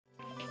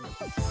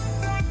Hello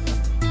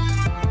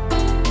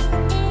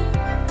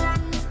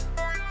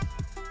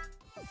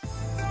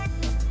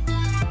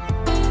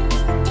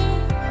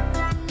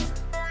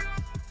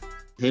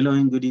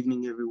and good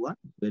evening, everyone.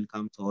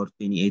 Welcome to our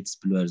 28th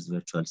Bluers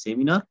Virtual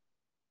Seminar.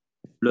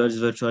 Bluers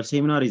Virtual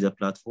Seminar is a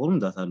platform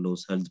that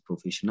allows health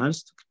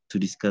professionals to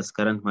discuss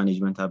current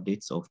management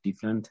updates of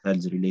different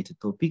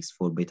health-related topics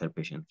for better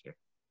patient care.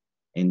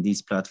 And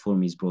this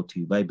platform is brought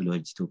to you by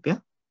Belayneh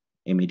Ethiopia,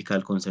 a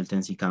medical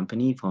consultancy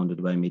company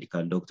founded by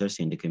medical doctors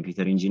and a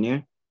computer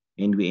engineer.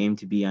 And we aim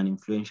to be an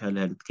influential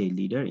healthcare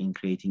leader in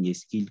creating a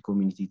skilled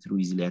community through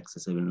easily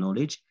accessible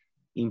knowledge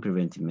in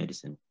preventive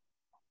medicine.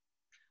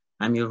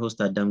 I'm your host,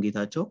 Adam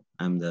Getacho.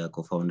 I'm the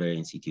co-founder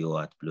and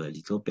CTO at Belayneh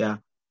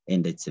Ethiopia,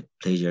 and it's a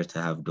pleasure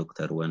to have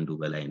Dr. Wondu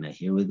Belayneh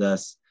here with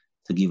us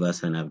to give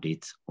us an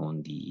update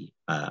on the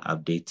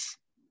updates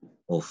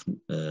of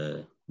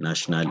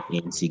National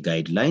ANC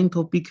Guideline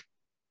topic.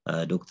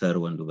 Dr.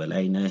 Wondu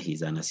Belayneh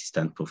is an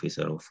assistant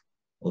professor of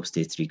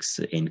obstetrics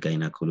and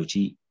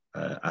gynecology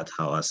at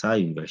Hawassa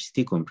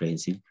University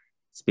Comprehensive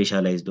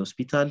Specialized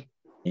Hospital,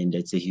 and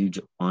it's a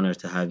huge honor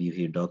to have you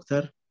here,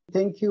 Doctor.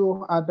 Thank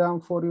you, Adam,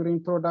 for your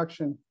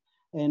introduction.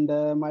 And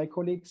my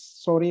colleagues,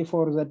 sorry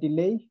for the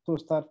delay to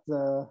start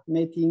the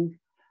meeting.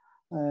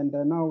 And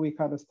now we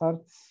can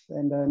start.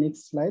 And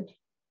next slide.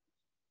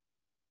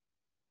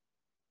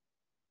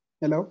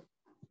 Hello,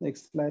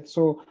 next slide.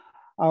 So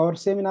our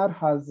seminar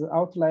has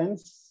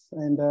outlines,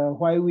 and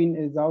why we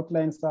need the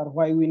outlines are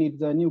why we need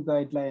the new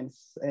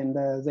guidelines, and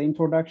the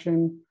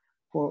introduction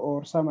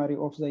or summary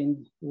of the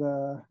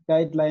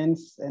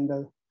guidelines, and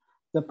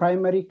the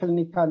primary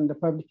clinical and the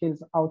public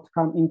health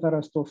outcome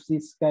interest of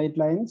these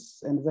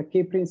guidelines, and the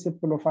key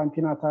principle of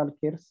antenatal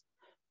care,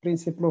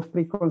 principle of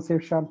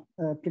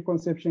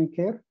preconception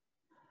care,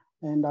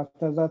 and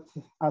after that,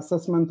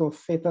 assessment of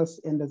fetus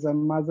and the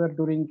mother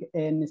during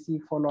ANC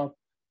follow-up.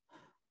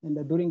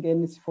 And during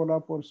ANC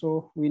follow-up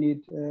also, we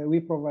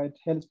provide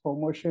health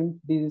promotion,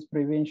 disease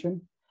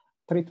prevention,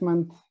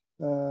 treatment,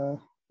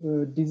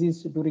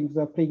 disease during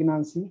the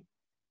pregnancy,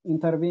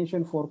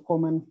 intervention for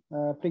common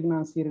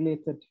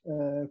pregnancy-related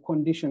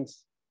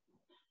conditions.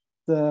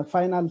 The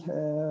final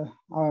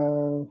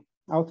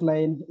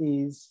outline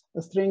is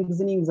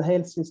strengthening the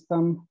health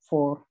system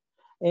for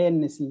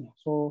ANC.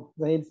 So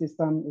the health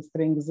system is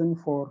strengthened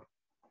for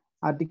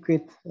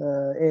adequate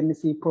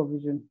ANC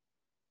provision.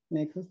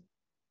 Next.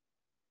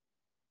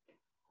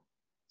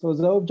 So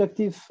the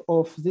objective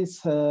of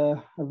this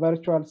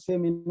virtual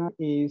seminar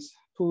is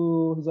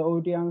to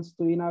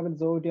enable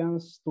the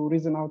audience to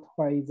reason out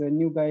why the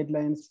new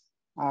guidelines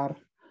are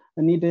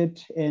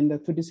needed,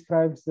 and to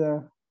describe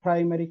the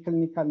primary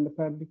clinical and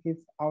public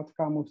health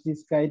outcome of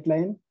this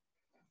guideline,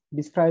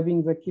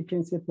 describing the key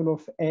principle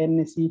of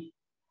ANC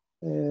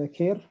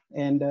care,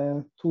 and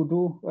to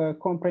do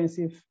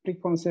comprehensive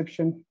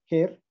preconception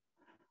care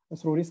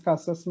through risk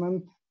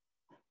assessment,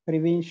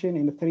 prevention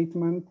and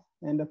treatment,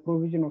 and the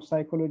provision of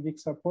psychological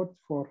support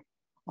for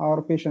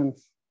our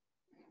patients.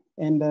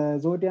 And the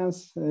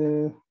audience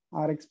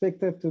are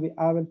expected to be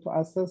able to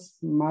assess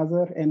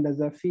mother and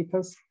the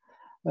fetus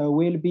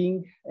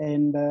well-being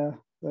and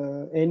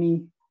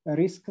any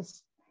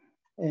risks,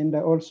 and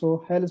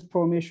also health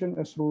promotion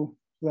through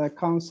the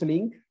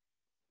counseling,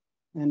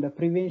 and the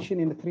prevention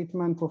and the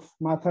treatment of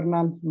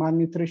maternal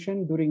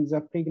malnutrition during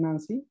the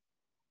pregnancy,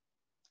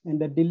 and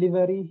the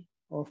delivery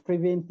of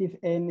preventive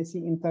ANC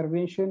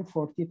intervention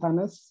for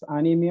tetanus,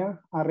 anemia,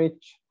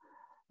 RH,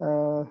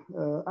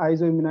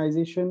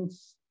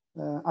 isoimmunizations,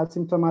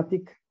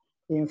 asymptomatic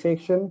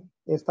infection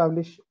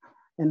established,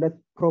 and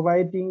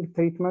providing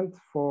treatment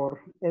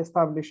for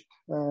established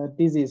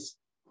disease,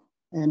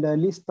 and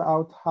list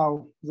out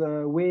how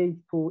the way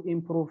to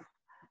improve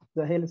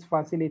the health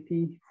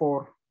facility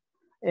for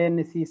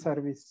ANC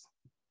service.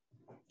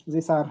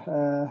 These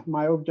are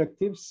my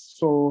objectives.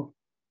 So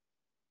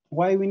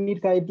why we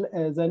need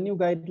the new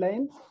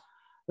guideline?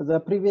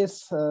 The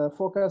previous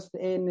focused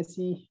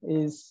ANC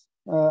is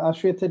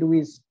associated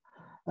with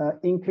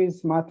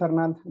increased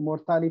maternal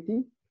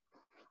mortality.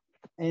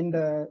 And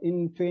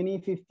in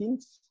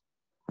 2015,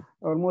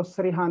 almost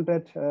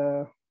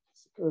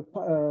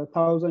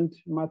 300,000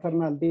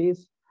 maternal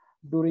days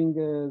during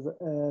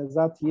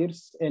that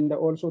years, and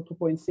also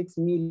 2.6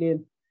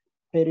 million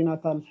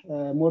perinatal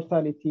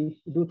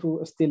mortality due to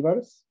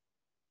stillbirth.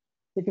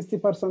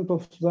 60%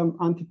 of them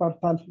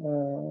antepartal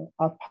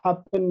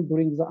happen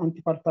during the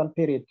antepartal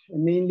period,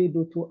 mainly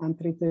due to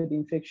untreated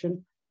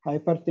infection,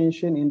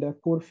 hypertension, and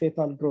poor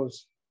fetal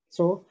growth.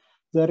 So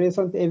the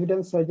recent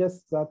evidence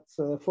suggests that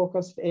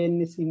focused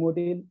ANC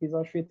model is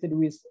associated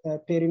with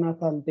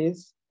perinatal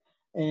days,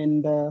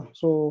 and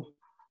so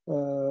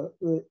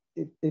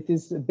it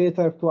is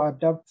better to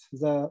adopt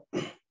the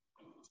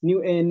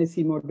new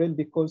ANC model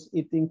because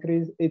it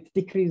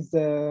decreases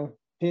the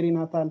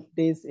perinatal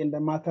days and the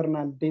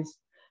maternal days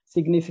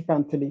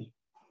significantly.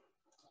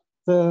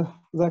 The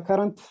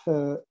current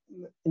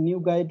new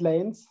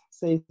guidelines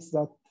says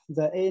that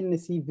the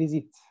ANC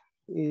visit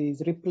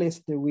is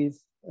replaced with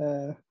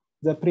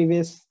the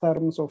previous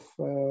terms of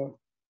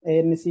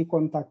ANC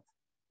contact.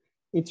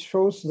 It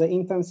shows the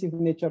intensive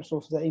natures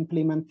of the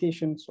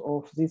implementations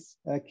of these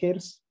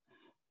cares.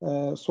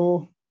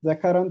 So the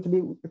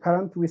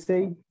current we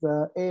say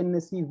the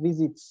ANC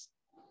visits,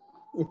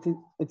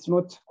 it's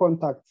not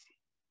contact.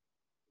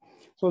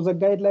 So the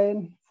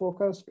guideline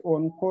focused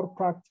on core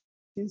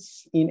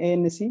practice in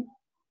ANC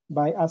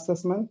by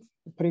assessment,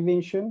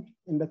 prevention,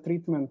 and the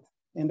treatment,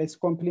 and it's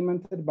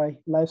complemented by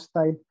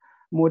lifestyle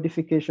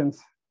modifications.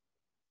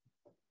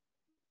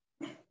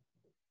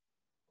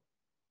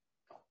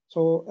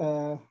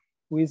 So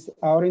with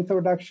our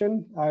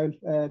introduction, I'll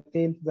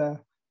tell the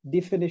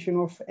definition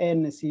of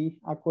ANC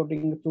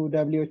according to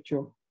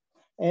WHO.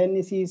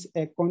 ANC is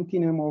a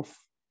continuum of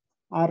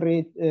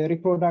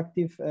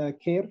reproductive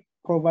care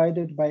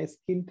provided by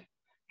skilled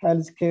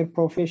healthcare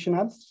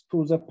professionals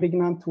to the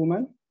pregnant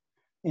woman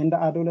and the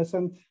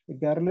adolescent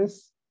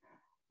girls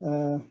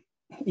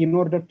in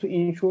order to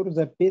ensure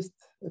the best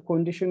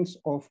conditions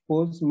of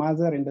both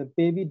mother and the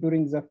baby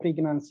during the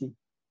pregnancy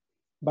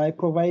by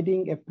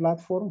providing a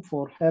platform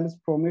for health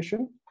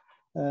promotion,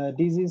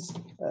 disease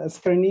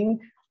screening,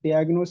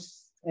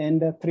 diagnosis,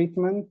 and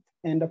treatment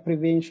and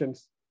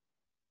preventions.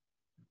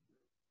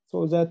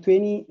 So the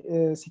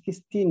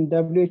 2016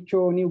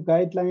 WHO new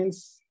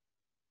guidelines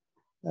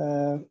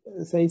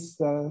says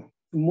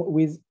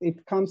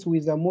it comes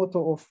with a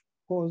motto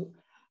of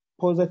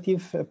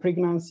positive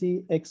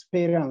pregnancy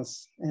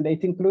experience, and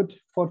it includes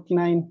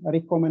 49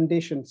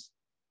 recommendations.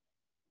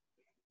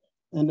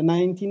 And the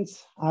 19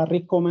 are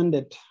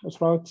recommended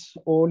throughout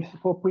all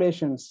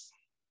populations.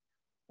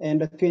 And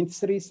the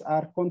 23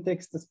 are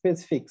context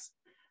specifics.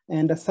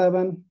 And the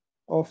 7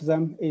 of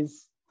them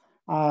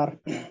are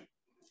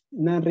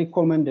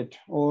non-recommended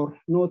or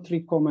not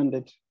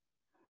recommended.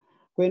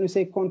 When we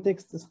say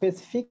context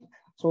specific,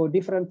 so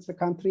different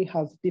country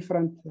has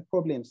different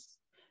problems.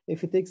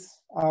 If it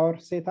takes our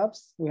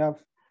setups, we have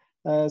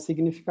a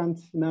significant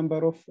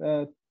number of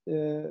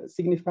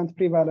significant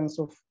prevalence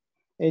of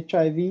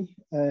HIV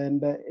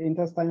and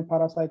intestinal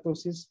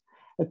parasitosis,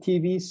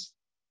 TBs,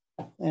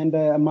 and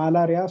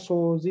malaria.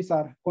 So these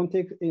are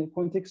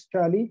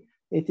contextually,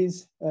 it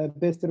is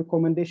best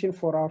recommendation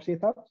for our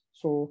setup.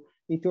 So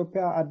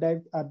Ethiopia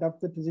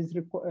adapted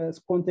this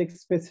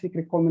context-specific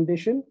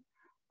recommendation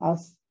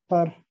as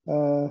per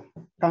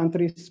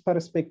country's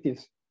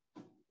perspectives.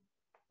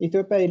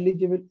 Ethiopia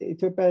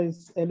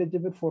is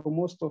eligible for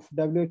most of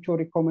WHO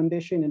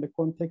recommendation and the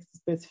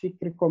context-specific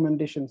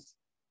recommendations.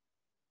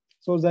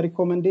 So the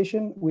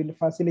recommendation will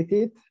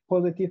facilitate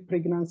positive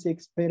pregnancy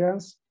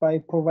experience by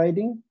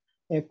providing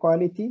a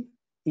quality,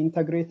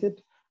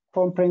 integrated,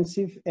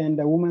 comprehensive, and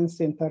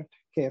woman-centered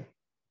care.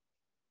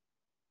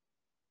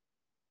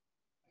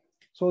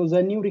 So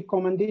the new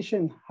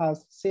recommendation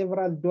has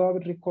several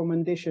doable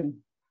recommendations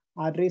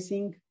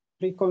addressing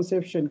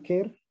preconception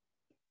care,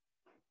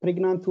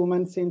 pregnant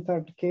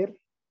woman-centered care,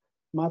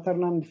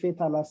 maternal and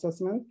fetal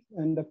assessment,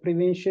 and the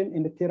prevention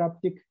and the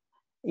therapeutic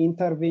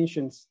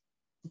interventions,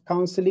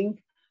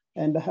 counseling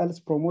and the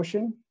health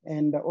promotion,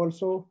 and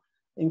also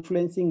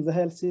influencing the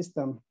health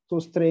system to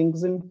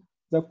strengthen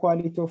the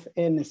quality of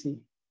ANC.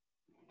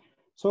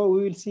 So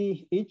we will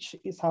see each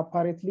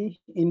separately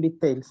in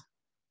details.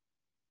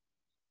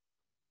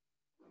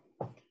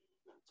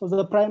 So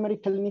the primary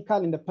clinical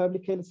and the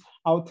public health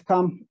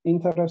outcome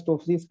interest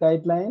of this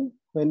guideline,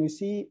 when we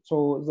see,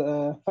 so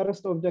the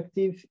first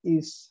objective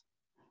is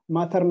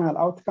maternal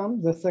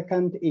outcome, the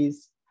second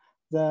is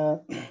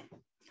the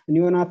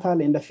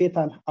neonatal and the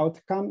fetal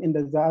outcome, and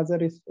the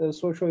other is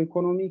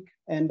socio-economic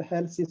and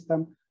health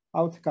system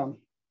outcome.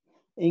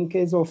 In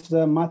case of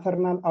the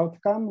maternal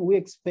outcome, we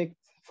expect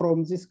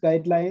from this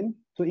guideline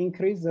to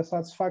increase the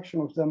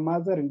satisfaction of the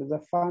mother and the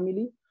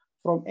family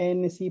from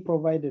ANC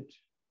provided,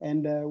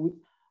 and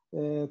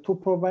to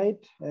provide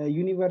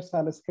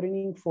universal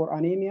screening for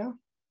anemia,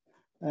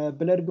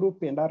 blood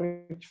group and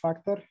RH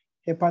factor,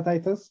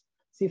 hepatitis,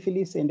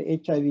 syphilis, and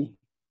HIV.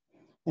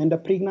 And the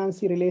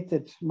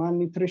pregnancy-related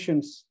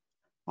malnutritions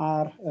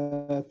are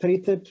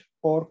treated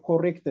or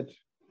corrected.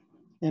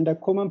 And the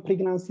common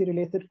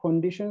pregnancy-related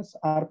conditions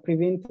are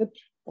prevented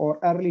or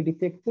early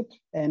detected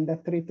and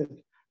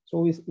treated.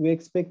 So we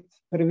expect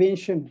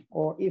prevention,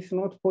 or if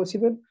not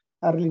possible,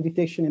 early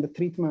detection and the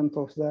treatment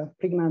of the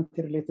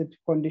pregnancy-related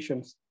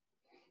conditions.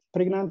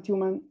 Pregnant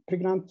women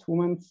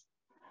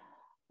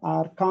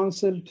are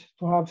counseled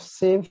to have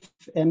safe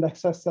and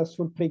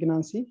successful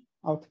pregnancy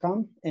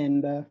outcome,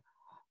 and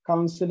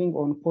counseling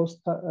on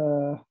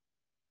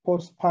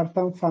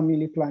postpartum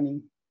family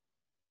planning.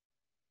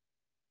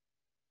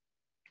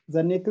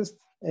 The next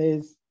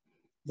is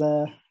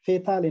the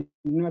fetal and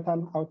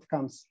neonatal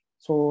outcomes.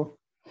 So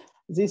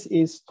this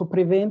is to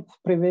prevent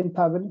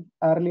preventable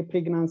early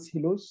pregnancy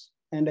loss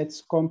and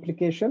its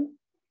complication,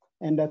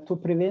 and to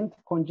prevent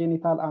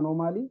congenital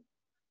anomaly.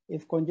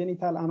 If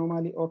congenital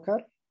anomaly occur,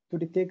 to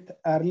detect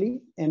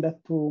early and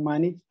to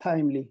manage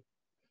timely.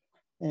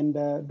 And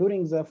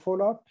during the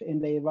follow-up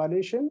and the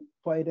evaluation,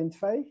 to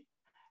identify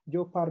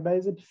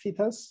jeopardized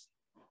fetus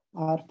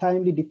are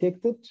timely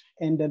detected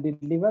and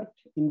delivered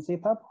in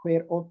setup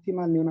where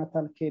optimal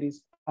neonatal care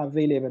is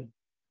available.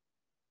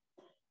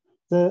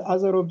 The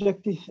other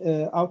objective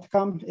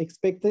outcome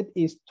expected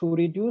is to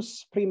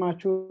reduce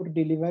premature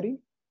delivery.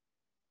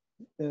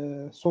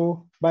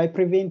 So by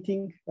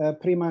preventing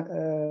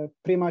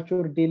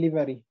premature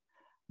delivery,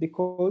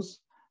 because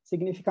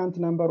significant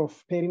number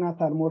of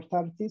perinatal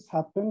mortalities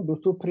happen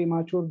due to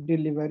premature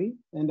delivery,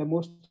 and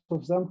most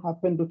of them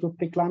happen due to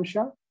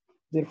preeclampsia.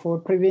 Therefore,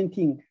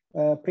 preventing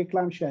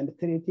preeclampsia and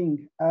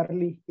treating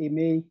early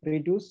may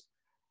reduce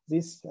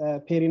this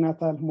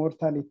perinatal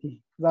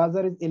mortality. The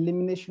other is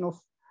elimination of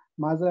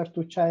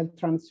mother-to-child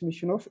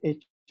transmission of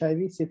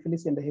HIV,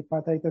 syphilis, and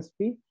hepatitis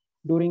B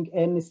during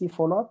NC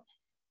follow-up,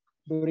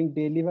 during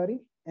delivery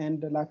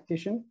and the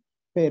lactation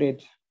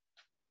period.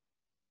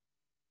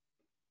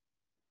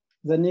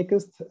 The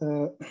next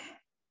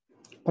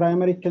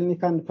primary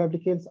clinical and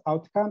public health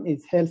outcome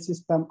is health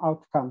system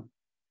outcome.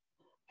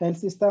 Health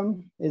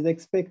system is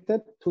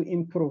expected to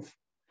improve.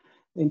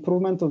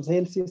 Improvement of the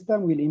health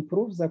system will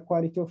improve the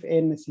quality of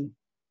ANC.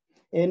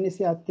 ANC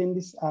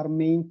attendees are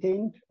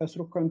maintained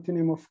through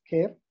continuum of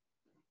care,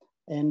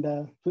 and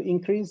to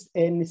increase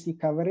ANC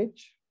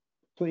coverage,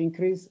 to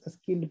increase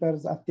skilled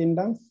birth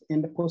attendance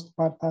and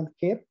postpartum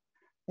care,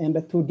 and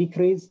to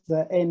decrease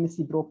the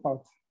ANC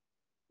dropout.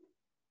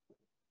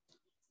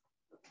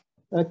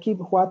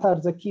 What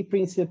are the key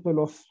principles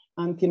of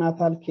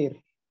antenatal care?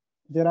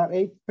 There are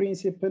 8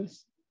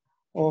 principles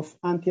of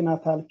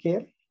antenatal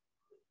care.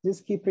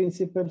 These key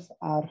principles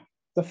are,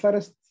 the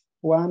first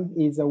one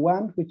is the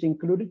one which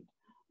included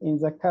in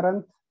the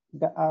current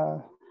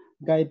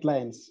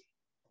guidelines.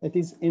 It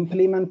is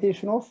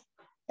implementation of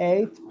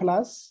 8+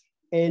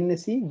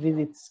 ANC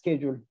visit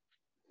schedule.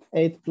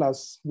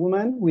 8+.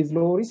 Women with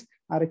low risk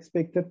are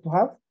expected to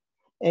have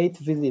 8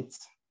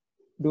 visits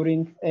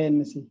during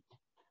ANC.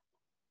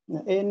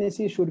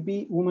 ANC should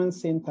be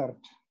woman-centered.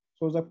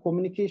 So the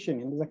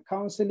communication and the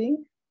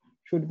counseling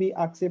should be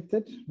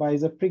accepted by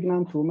the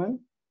pregnant woman.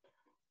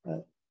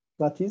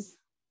 That is,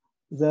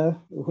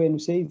 when we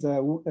say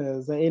the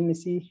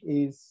ANC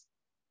is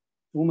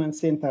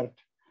woman-centered.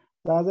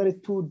 The other is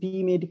to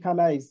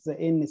demedicalize the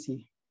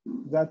ANC.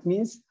 That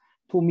means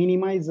to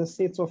minimize the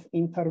sets of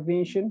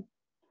intervention,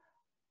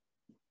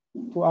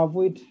 to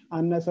avoid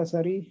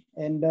unnecessary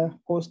and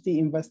costly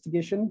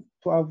investigation,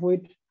 to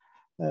avoid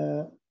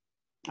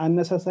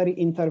unnecessary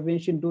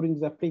intervention during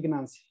the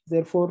pregnancy.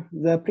 Therefore,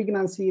 the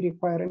pregnancy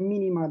requires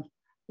minimal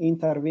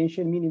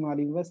intervention, minimal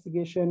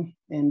investigation,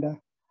 and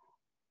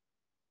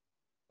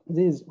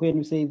this is when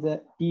we say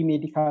the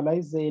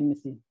demedicalize the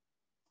ANC,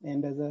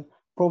 and the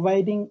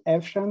providing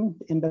efficient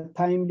and the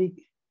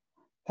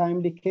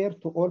timely care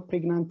to all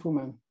pregnant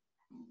women.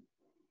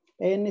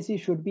 ANC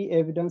should be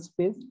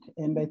evidence-based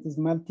and it is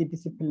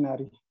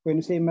multidisciplinary. When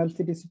you say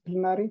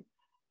multidisciplinary,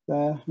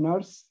 the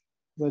nurse,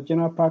 the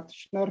general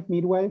practitioner,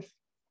 midwife,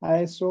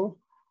 ISO,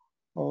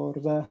 or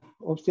the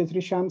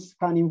obstetricians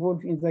can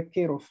involve in the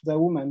care of the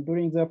woman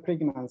during the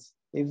pregnancy.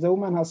 If the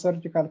woman has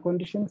surgical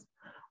conditions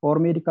or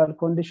medical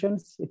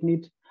conditions, it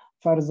needs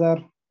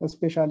further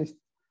specialist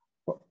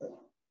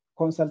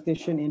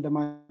consultation in the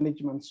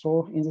management.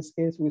 So in this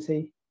case, we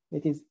say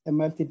it is a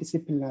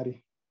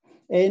multidisciplinary.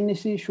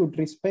 ANC should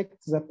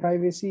respect the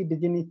privacy,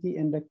 dignity,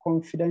 and the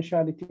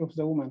confidentiality of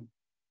the woman.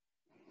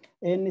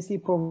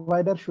 ANC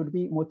provider should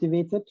be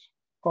motivated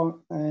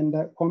and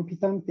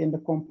competent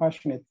and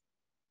compassionate.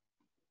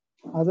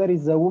 Other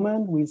is the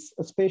woman with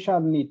a special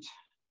need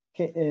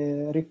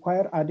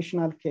require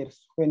additional care.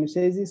 When you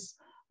say this,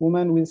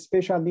 women with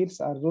special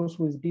needs are those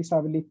with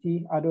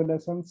disability,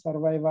 adolescents,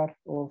 survivor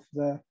of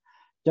the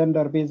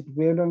gender-based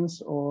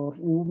violence, or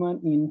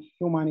women in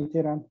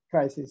humanitarian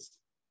crisis.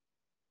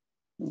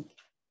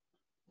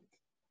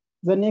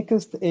 The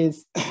next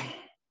is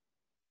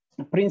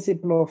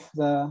principle of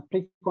the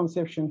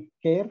preconception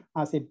care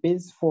as a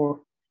base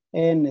for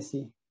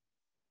ANC.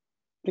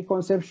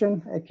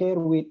 Preconception care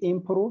will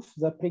improve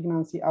the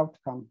pregnancy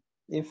outcome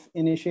if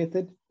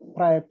initiated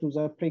prior to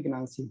the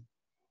pregnancy,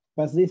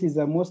 but this is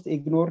the most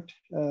ignored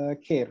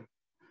care.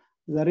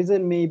 The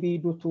reason may be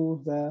due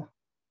to the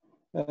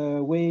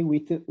way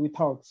we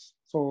thought.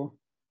 So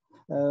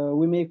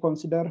we may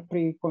consider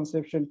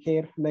preconception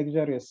care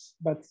luxurious,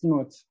 but it's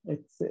not.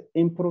 It's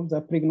improves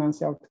the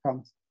pregnancy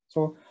outcomes.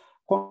 So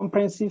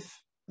comprehensive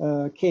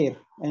care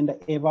and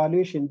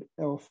evaluation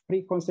of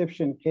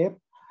preconception care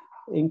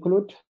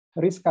include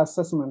risk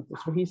assessment,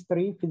 so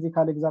history,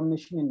 physical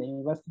examination and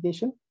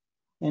investigation,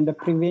 and the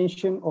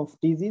prevention of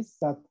disease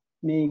that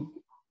may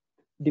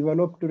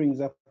develop during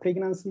the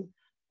pregnancy,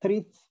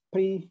 treat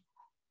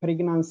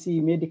pre-pregnancy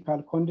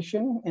medical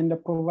condition, and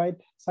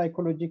provide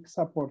psychological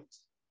support.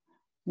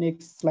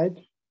 Next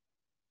slide.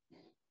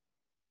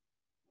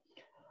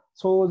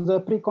 So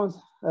the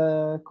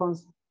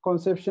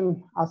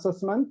preconception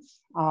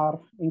assessments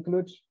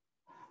include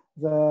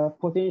the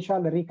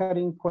potential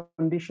recurring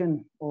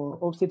condition or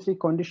obstetric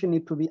condition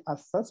need to be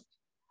assessed,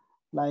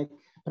 like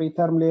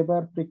preterm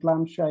labor,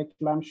 preeclampsia,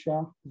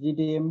 eclampsia,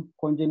 GDM,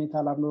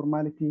 congenital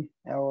abnormality,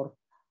 or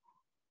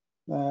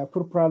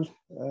puerperal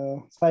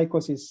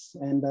psychosis.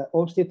 And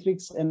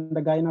obstetrics and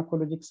the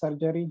gynecologic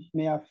surgery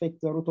may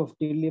affect the route of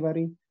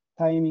delivery,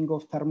 timing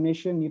of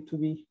termination need to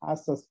be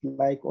assessed,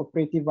 like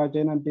operative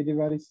vaginal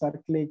delivery,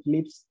 circlage,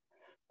 lips,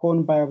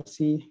 cone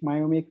biopsy,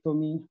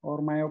 myomectomy, or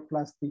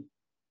myoplasty.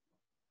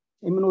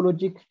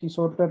 Immunologic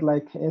disorder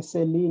like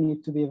SLE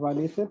need to be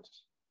evaluated,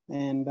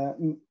 and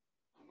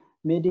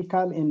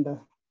medical and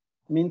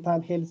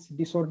mental health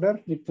disorder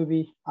need to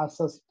be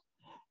assessed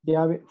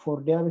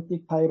for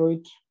diabetic,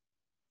 thyroid,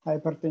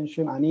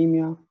 hypertension,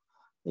 anemia,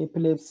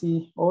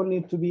 epilepsy, all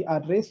need to be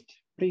addressed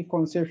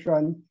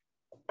pre-conceptually.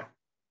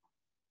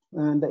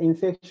 And the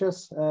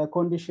infectious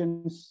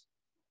conditions,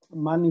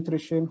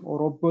 malnutrition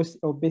or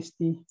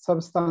obesity,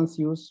 substance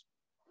use,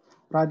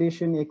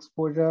 radiation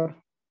exposure,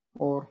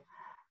 or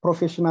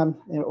professional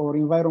or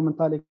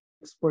environmental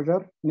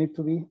exposure need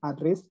to be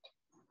addressed.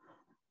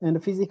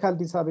 And physical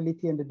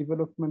disability and the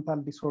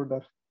developmental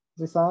disorder.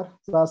 These are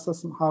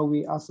how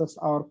we assess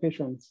our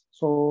patients.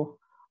 So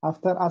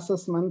after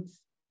assessment,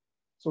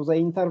 so the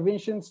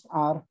interventions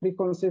are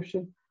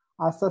preconception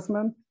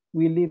assessment,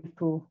 we lead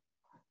to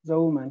the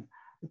woman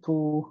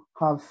to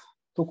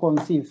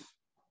conceive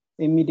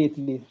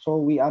immediately. So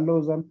we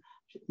allow them,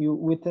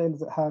 we tell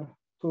her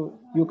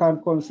you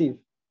can conceive,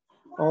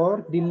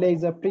 or delay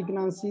the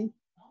pregnancy,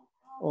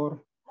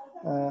 or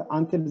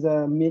until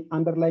the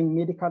underlying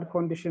medical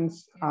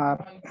conditions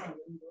are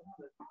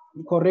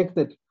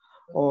corrected,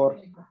 or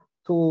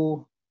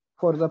for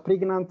the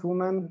pregnant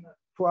woman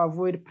to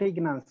avoid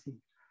pregnancy.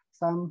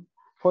 Some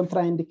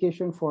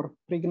contraindication for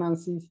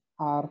pregnancies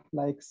are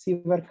like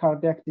severe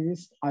cardiac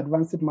disease,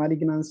 advanced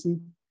malignancy,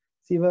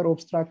 severe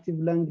obstructive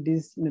lung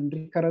disease, and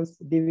recurrence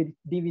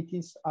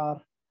DVTs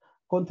are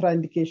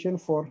contraindication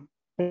for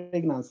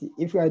pregnancy.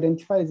 If we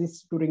identify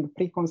this during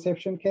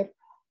preconception care,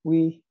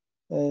 we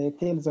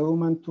tell the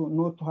woman to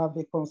not to have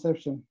a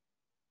conception.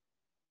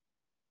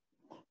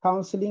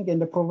 Counseling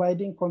and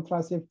providing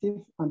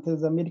contraceptive until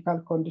the medical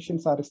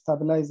conditions are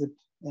stabilized,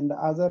 and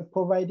other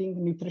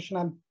providing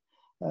nutritional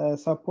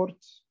support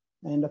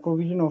and the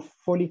provision of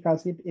folic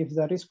acid if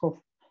the risk of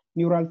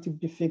neural tube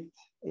defect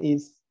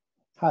is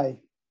high.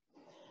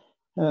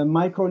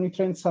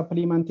 Micronutrient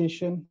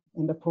supplementation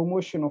and the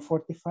promotion of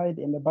fortified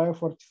and the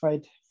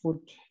biofortified food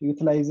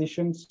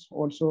utilizations,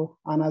 also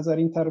another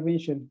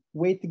intervention.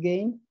 Weight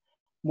gain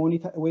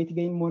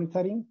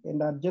monitoring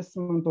and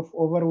adjustment of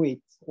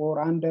overweight or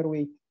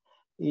underweight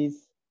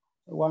is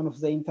one of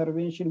the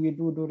intervention we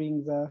do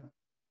during the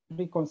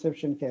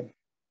preconception care.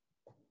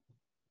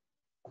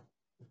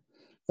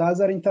 The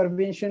other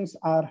interventions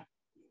are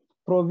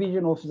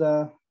provision of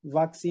the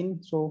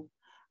vaccine. So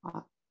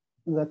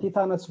the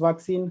tetanus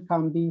vaccine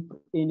can be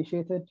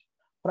initiated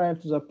prior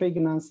to the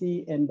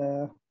pregnancy and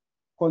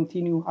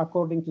continue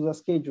according to the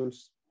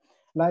schedules.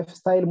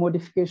 Lifestyle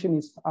modification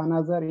is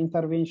another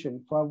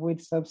intervention to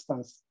avoid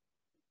substance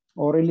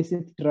or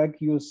illicit drug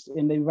use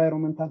and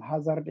environmental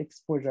hazard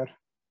exposure.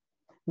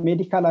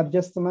 Medical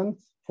adjustment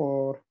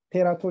for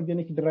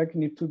teratogenic drug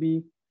need to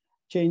be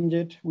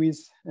changed with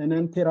a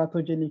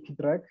non-teratogenic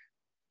drug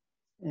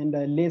and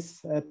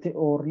less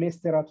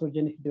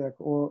teratogenic drug,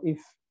 or if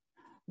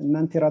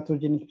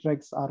non-teratogenic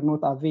drugs are not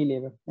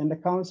available. And the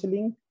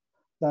counseling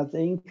that the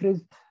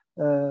increased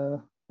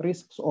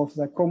risks of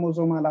the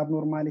chromosomal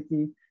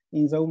abnormality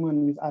in the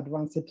woman with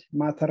advanced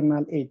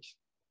maternal age.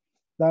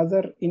 The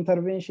other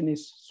intervention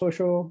is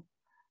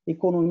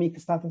socio-economic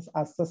status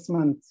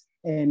assessment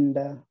and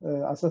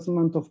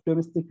assessment of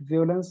domestic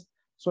violence,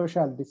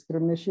 social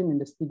discrimination and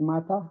the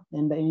stigmata,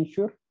 and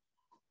ensure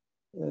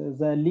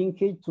the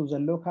linkage to the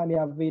locally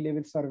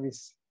available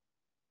service.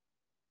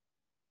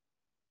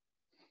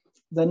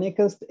 The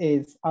next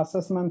is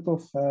assessment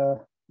of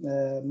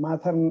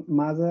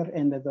mother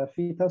and the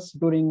fetus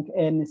during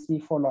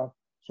ANC follow-up.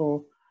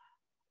 So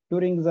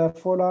during the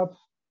follow-up,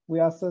 we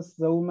assess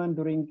the woman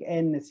during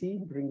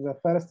ANC, during the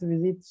first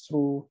visit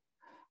through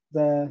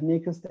the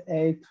next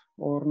 8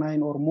 or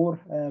 9 or more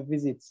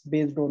visits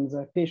based on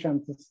the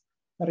patient's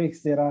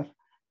risks. There are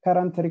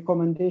current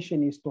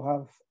recommendation is to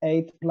have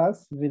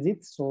 8+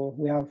 visits. So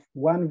we have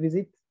 1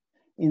 visit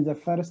in the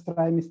first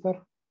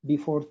trimester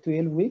before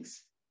 12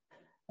 weeks.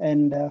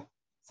 And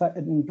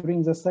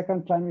during the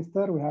second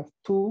trimester, we have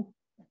 2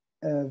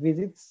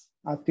 visits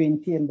at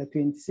 20 and the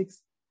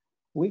 26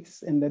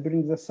 weeks. And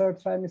during the third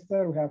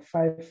trimester, we have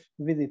 5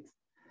 visits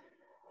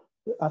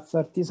at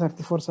 30,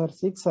 34,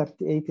 36,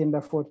 38,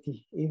 and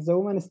 40. If the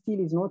woman still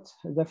is not,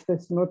 the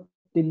fetus is not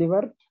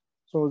delivered,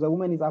 so the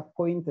woman is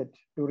appointed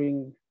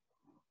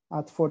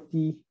at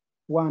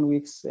 41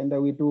 weeks,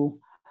 and we do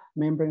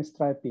membrane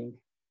striping.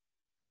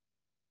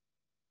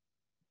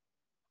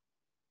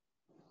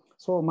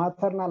 So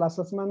maternal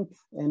assessment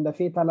and the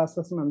fetal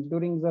assessment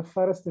during the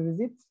first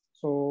visit.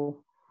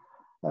 So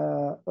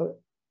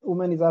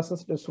woman is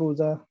assessed through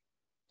the,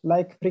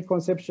 like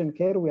preconception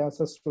care, we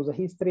assess through the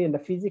history and the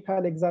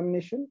physical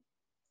examination.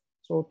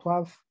 So to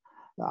have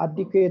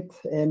adequate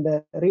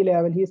and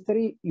reliable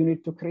history, you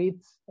need to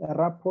create a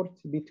rapport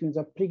between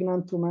the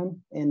pregnant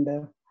woman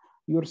and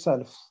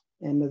yourself.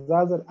 And the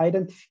other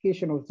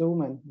identification of the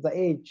woman, the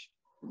age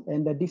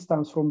and the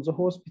distance from the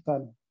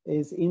hospital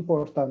is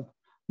important.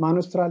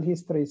 Menstrual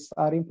histories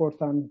are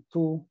important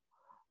to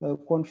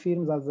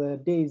confirms that the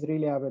day is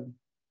reliable.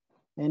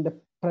 And the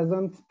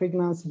present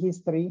pregnancy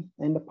history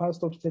and the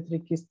past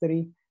obstetric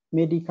history,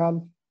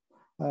 medical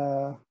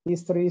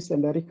histories,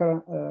 and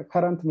the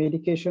current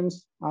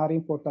medications are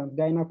important.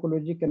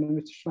 Gynecologic and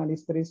nutritional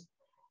histories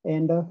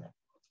and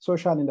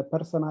social and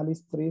personal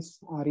histories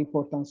are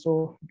important.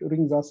 So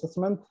during the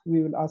assessment,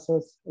 we will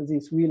assess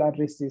this, we will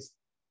address this.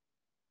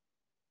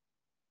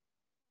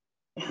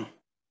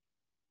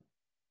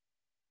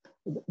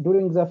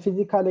 During the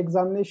physical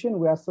examination,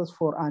 we assess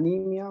for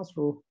anemia,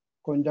 so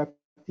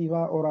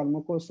conjunctiva, oral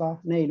mucosa,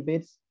 nail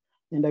beds,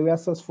 and we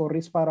assess for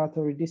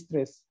respiratory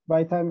distress.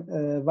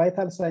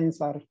 Vital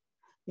signs are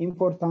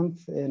important,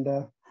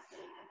 and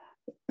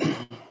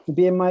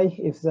BMI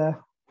if the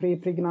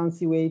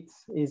pre-pregnancy weight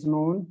is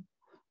known,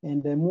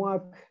 and the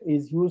MUAC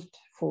is used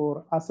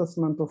for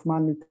assessment of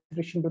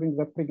malnutrition during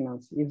the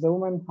pregnancy. If the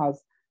woman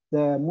has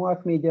the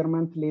MUAC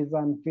measurement less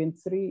than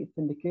 23, it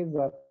indicates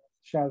that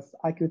she has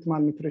acute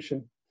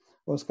malnutrition.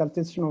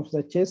 Auscultation of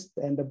the chest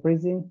and the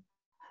breathing,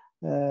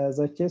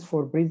 the chest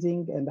for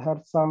breathing and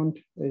heart sound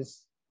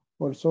is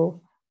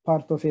also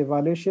part of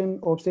evaluation.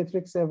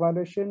 Obstetrics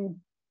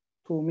evaluation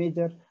to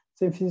measure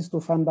symphysis to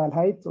fundal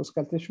height,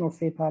 auscultation of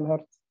fetal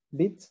heart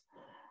beats,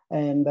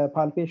 and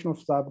palpation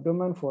of the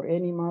abdomen for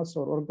any mass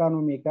or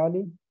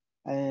organomegaly,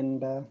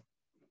 and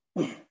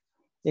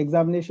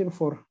examination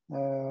for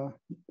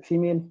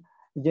female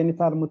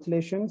genital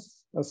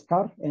mutilations, a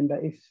scar, and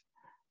if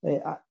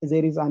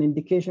there is an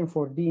indication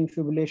for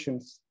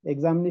defibrillations.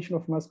 Examination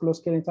of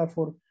musculoskeletal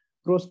for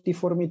gross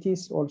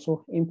deformities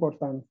also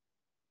important.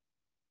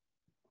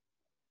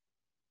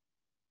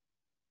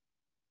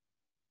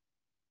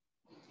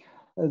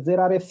 There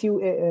are a few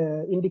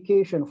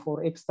indications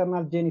for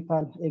external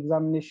genital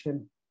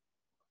examination.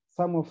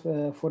 Some of,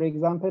 for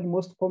example,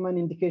 most common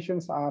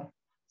indications are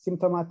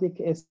symptomatic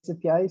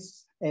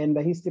STIs and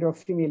the history of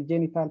female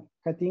genital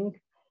cutting,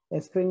 a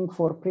screening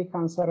for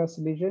precancerous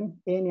lesion,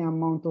 any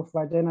amount of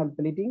vaginal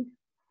bleeding,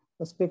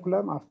 a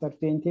speculum after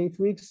 28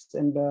 weeks,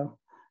 and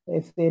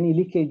if any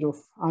leakage of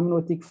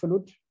amniotic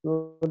fluid, we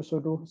also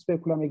do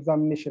speculum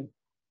examination.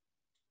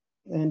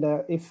 And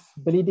if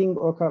bleeding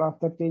occur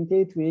after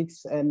 28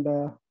 weeks, and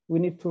we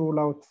need to rule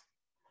out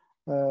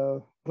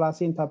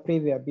placenta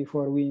previa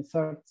before we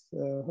insert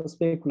a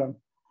speculum.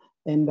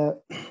 And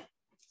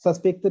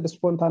suspected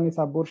spontaneous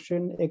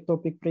abortion,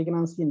 ectopic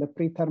pregnancy in the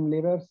preterm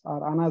labors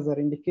are another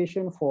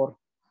indication for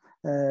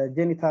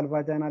genital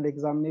vaginal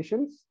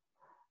examinations.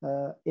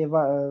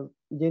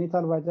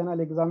 Genital vaginal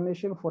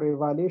examination for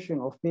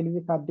evaluation of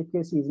pelvic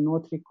adequacy is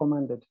not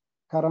recommended.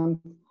 Current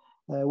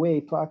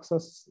way to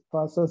assess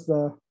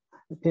the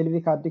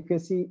pelvic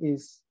adequacy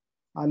is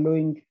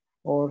allowing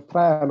or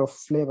trial of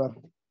labor.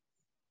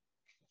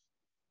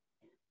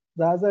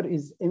 The other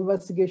is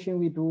investigation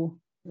we do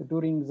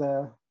during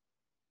the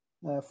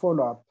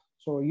follow-up.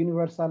 So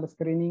universal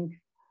screening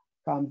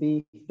can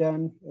be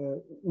done,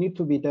 need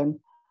to be done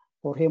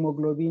for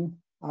hemoglobin,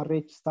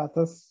 RH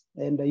status,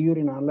 and the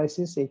urine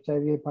analysis,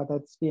 HIV,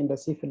 hepatitis B, and the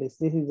syphilis.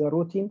 This is a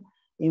routine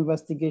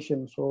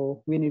investigation.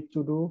 So we need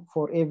to do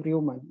for every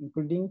woman,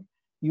 including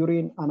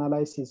urine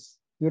analysis.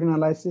 Urine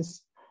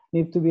analysis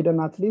need to be done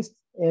at least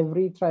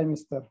every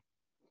trimester.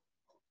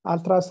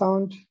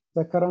 Ultrasound,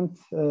 the current,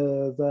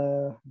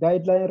 the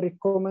guideline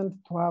recommend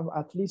to have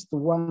at least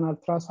one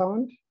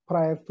ultrasound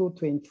prior to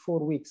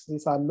 24 weeks.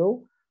 This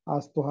allows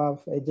us to have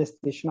a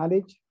gestational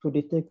age to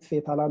detect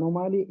fetal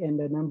anomaly and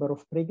the number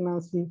of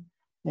pregnancy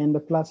and the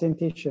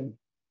placentation.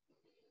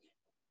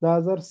 The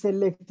other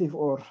selective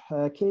or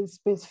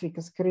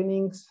case-specific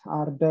screenings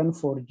are done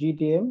for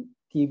GDM,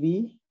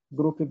 TB,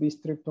 group B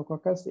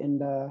streptococcus,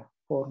 and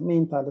for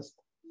mental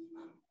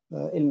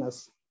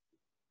illness.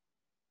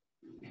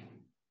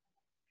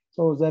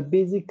 So the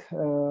basic,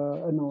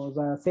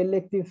 the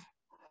selective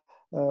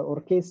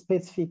or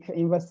case-specific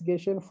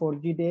investigation for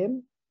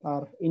GDM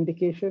are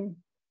indication,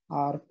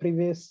 are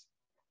previous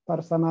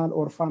personal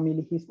or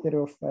family history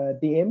of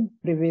DM,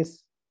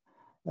 previous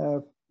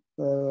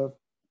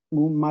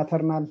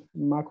maternal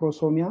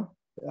macrosomia,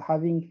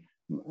 having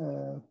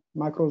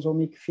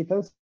macrosomic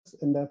fetus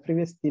in the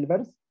previous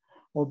stillbirth,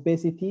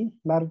 obesity,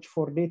 large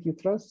for-date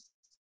uterus,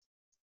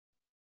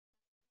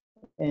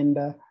 and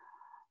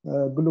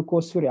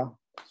glucosuria.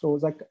 So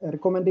the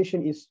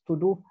recommendation is to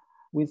do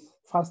with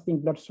fasting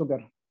blood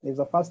sugar. If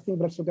the fasting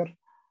blood sugar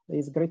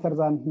is greater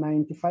than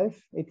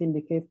 95, it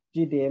indicates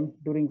GDM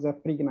during the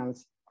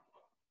pregnancy.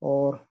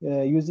 Or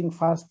using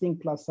fasting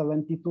plus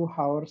 72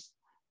 hours,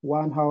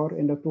 1 hour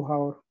and a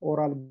 2-hour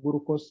oral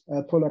glucose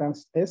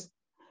tolerance test.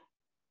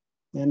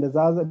 And the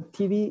other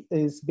TB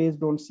is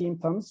based on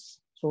symptoms.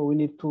 So we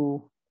need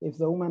to, if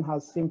the woman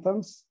has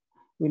symptoms,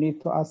 we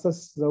need to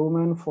assess the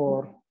woman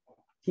for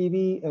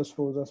TB as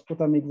for the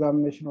sputum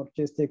examination or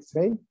chest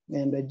X-ray,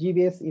 and the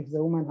GBS if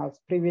the woman has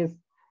previous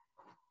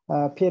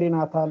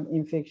perinatal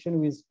infection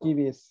with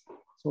GBS.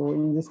 So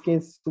in this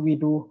case, we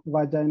do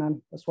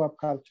vaginal swab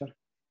culture.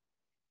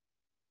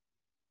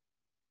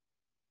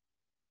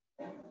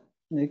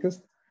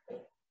 Next.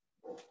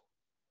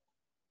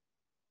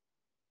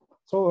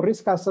 So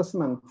risk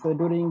assessment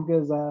during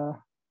the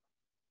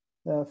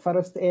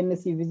First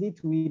ANC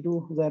visit, we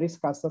do the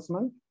risk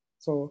assessment.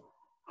 So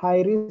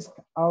high risk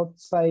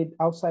outside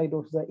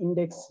of the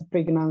index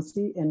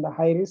pregnancy and the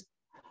high risk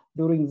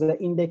during the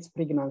index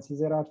pregnancy.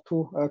 There are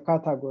two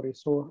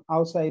categories. So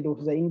outside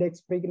of the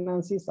index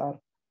pregnancies are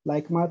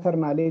like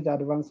maternal age,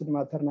 advanced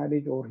maternal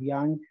age, or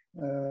young,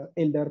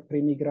 elder,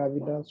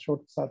 preemie-gravida,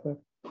 short stature,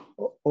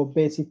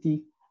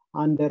 obesity,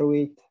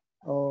 underweight,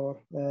 or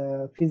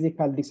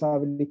physical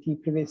disability,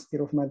 previous history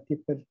of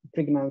multiple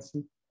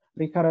pregnancy,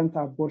 recurrent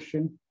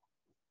abortion,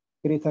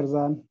 greater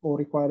than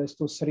or equals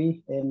to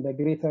 3, and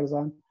greater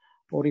than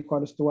or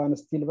equals to 1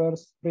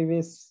 stillbirth,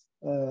 previous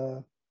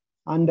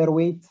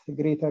underweight,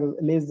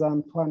 less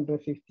than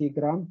 250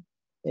 gram,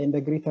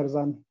 and greater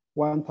than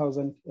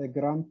 1000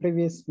 gram,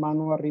 previous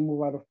manual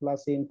removal of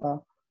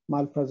placenta,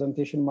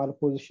 malpresentation,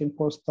 malposition,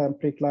 post-term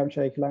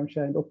preeclampsia,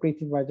 eclampsia, and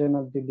operative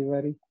vaginal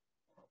delivery,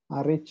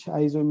 rich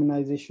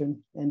isoimmunization,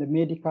 and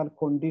medical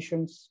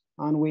conditions,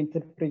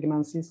 unwanted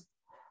pregnancies,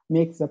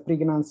 makes the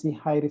pregnancy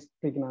high-risk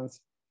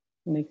pregnancy.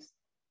 Next.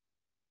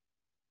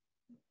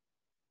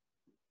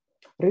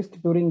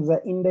 Risk during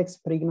the index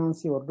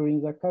pregnancy or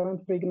during the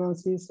current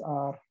pregnancies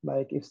are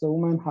like if the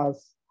woman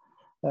has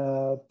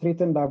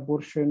threatened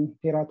abortion,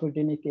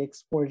 teratogenic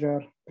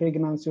exposure,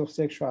 pregnancy of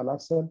sexual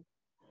assault,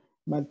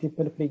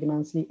 multiple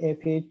pregnancy,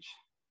 FH,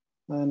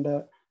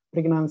 and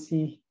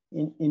pregnancy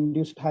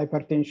induced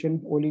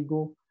hypertension,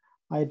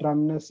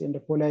 oligohydramnios and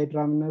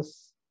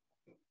polyhydramnios,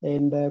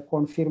 and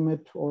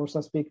confirmed or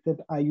suspected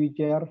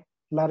IUGR,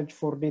 large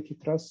four-day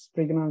uterus,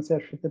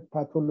 pregnancy-associated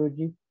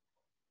pathology,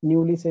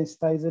 newly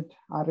sensitized,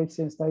 RH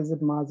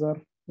sensitized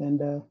mother,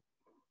 and a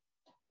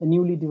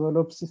newly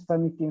developed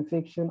systemic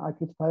infection,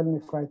 acute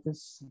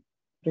pyelonephritis,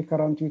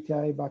 recurrent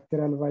UTI,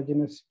 bacterial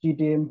vaginous,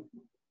 GDM,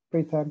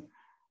 preterm.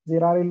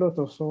 There are a lot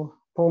also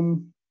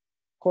from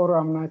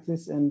core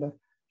amnitis and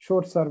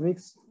short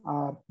cervix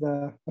are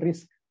the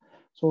risk.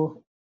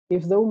 So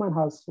if the woman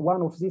has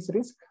one of these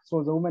risks,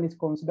 so the woman is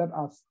considered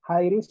as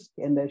high risk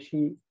and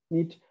she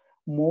needs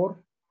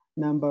more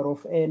number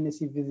of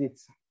ANC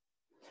visits.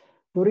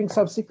 During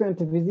subsequent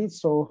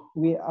visits, so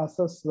we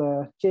assess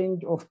the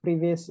change of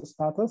previous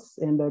status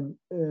and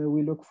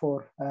we look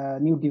for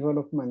new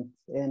development.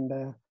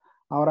 And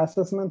our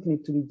assessment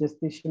needs to be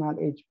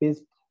gestational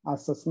age-based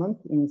assessment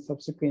in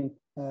subsequent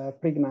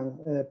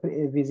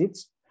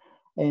visits.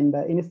 And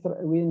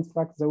we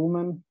instruct the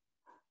woman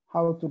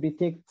how to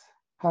detect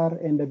her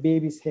and the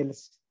baby's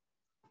health.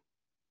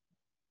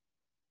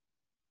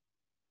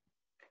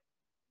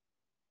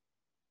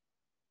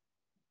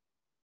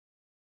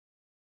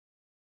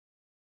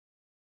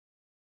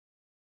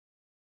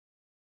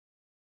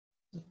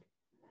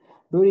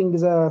 During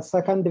the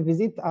second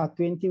visit at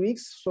 20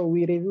 weeks, so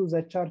we review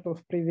the chart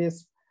of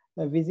previous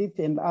visit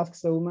and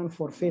ask the woman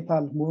for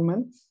fetal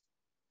movements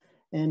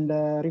and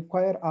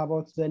require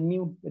about the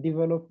new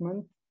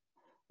development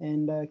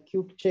and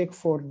quick check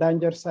for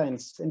danger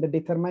signs and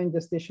determine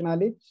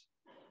gestational age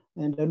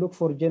and look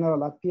for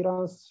general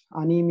appearance,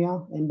 anemia,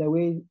 and the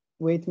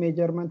weight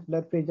measurement,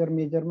 blood pressure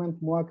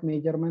measurement, MOAC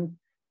measurement,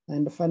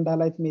 and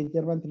fundalite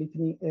measurement,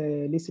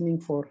 listening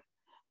for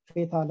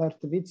fetal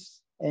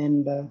heartbeats,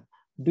 and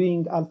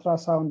doing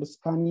ultrasound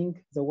scanning,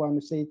 the one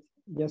who said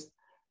just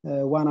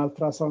one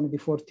ultrasound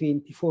before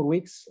 24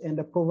 weeks, and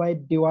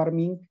provide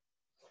deworming,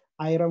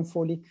 iron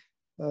folic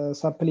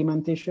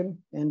supplementation,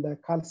 and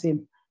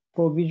calcium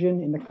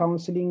provision in the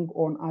counseling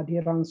on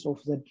adherence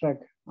of the drug,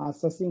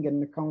 assessing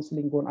and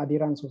counseling on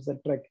adherence of the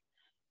drug,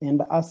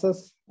 and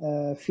assess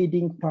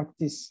feeding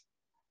practice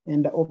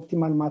and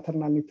optimal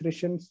maternal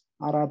nutrition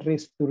are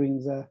addressed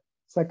during the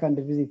second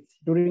visit.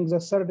 During the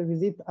third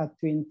visit at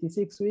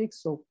 26 weeks,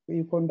 so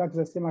we conduct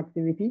the same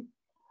activity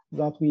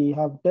that we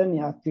have done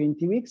at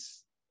 20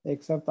 weeks,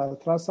 except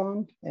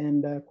ultrasound,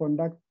 and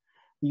conduct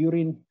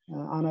urine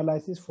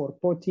analysis for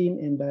protein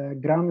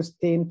and gram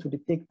stain to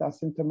detect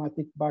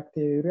asymptomatic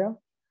bacteria,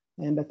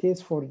 and a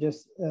test for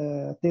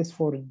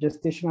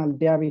gestational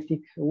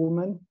diabetic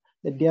woman,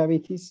 the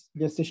diabetes,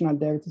 gestational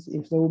diabetes,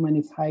 if the woman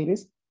is high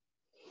risk.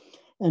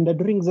 And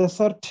during the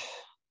third,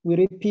 we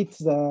repeat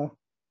the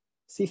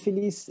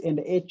syphilis and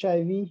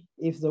HIV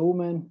if the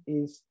woman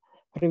is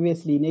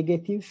previously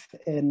negative,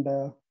 and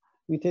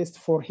we test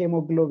for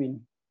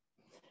hemoglobin.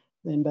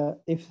 And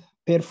if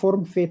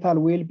perform fetal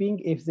well-being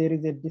if there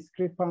is a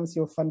discrepancy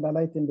of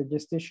fundalite in the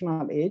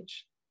gestational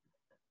age,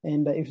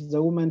 and if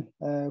the woman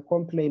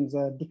complains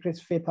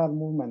decreased fetal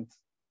movement.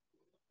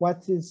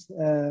 What is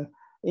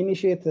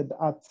initiated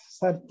at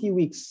 30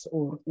 weeks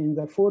or in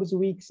the 4th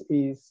weeks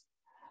is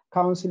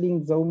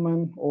counseling the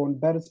woman on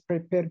birth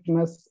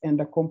preparedness and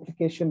the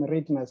complication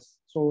readiness.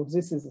 So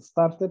this is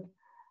started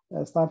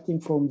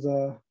starting from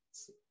the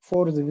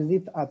 4th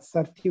visit at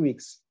 30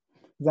 weeks.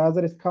 The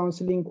other is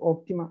counseling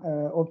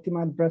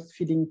optimal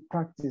breastfeeding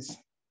practice.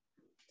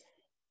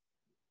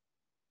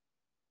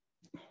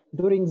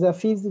 During the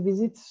 5th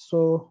visit,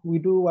 so we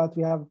do what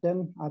we have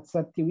done at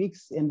 30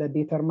 weeks and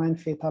determine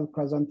fetal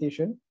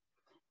presentation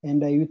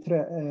and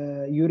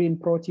urine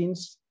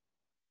proteins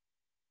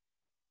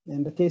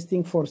and the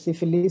testing for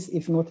syphilis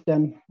if not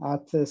done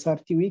at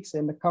 30 weeks,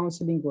 and the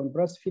counseling on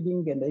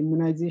breastfeeding and the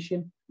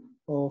immunization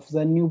of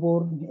the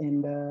newborn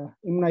and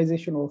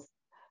immunization of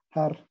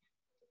her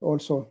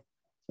also,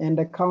 and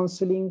the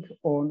counseling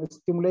on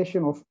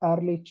stimulation of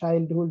early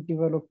childhood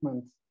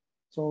development.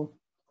 So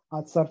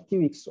at 30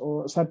 weeks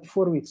or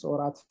 34 weeks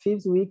or at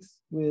 5 weeks,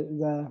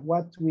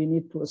 what we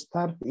need to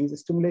start is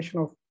stimulation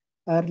of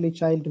early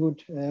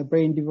childhood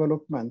brain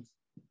development.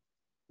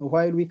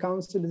 While we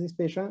counsel this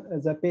patient,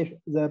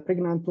 the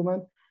pregnant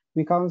woman,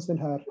 we counsel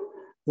her,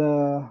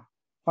 the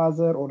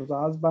father or the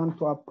husband,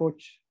 to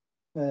approach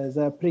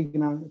the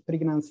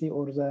pregnancy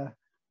or the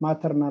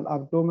maternal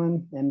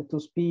abdomen and to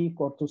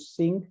speak or to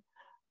sing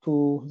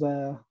to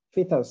the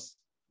fetus.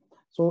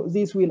 So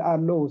this will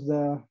allow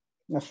the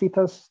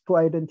fetus to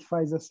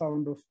identify the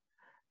sound of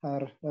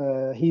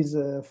his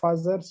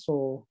father.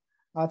 So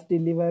at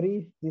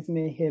delivery, this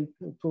may help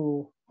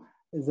to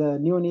the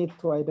neonate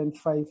to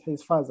identify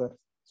his father.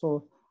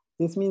 So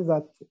this means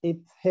that it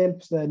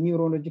helps the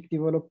neurologic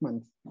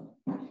development.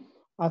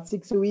 At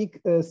 6 week,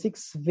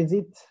 6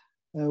 visit,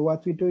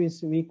 what we do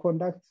is we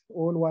conduct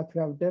all what we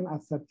have done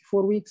at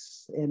 34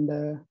 weeks,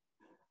 and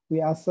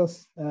we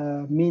assess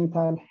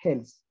mental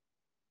health.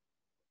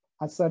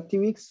 At 30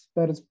 weeks,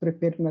 birth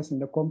preparedness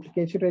and the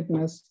complication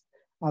readiness.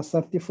 At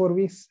 34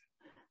 weeks,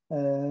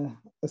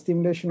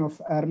 stimulation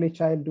of early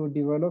childhood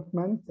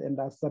development, and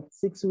at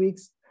 36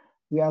 weeks,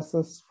 we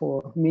assess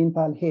for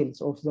mental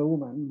health of the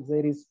woman.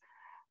 There is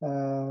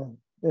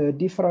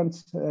different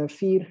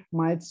fear,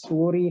 mites,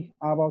 worry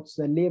about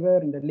the labor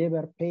and the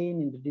labor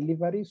pain in the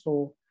delivery.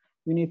 So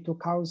we need to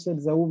counsel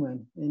the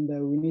woman, and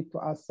we need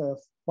to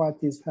assess what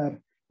is her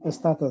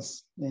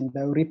status, and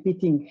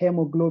repeating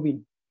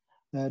hemoglobin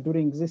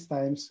during these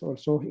times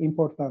also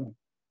important.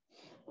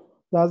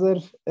 The other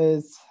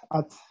is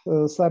at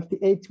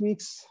 38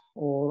 weeks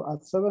or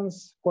at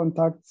 7th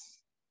contact,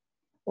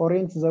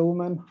 orient the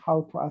woman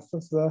how to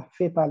assess the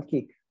fetal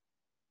kick.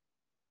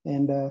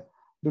 And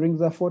during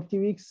the 40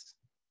 weeks,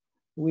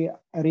 we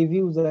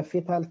review the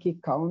fetal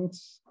kick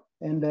counts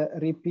and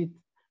repeat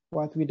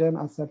what we done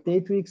at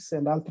 38 weeks,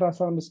 and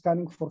ultrasound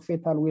scanning for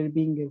fetal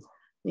well-being is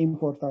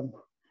important.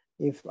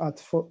 If at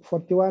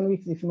 41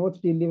 weeks, if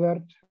not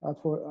delivered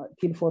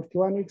till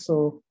 41 weeks,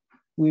 so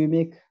we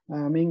make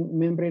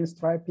membrane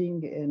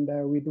striping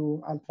and we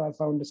do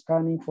ultrasound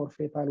scanning for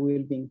fetal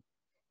well-being.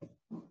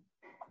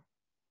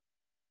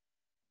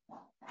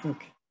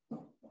 Okay.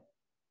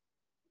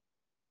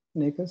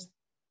 Next.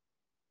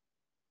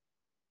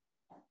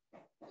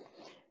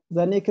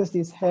 The next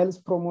is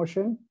health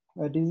promotion,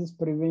 disease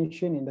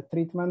prevention and the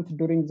treatment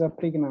during the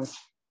pregnancy.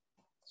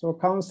 So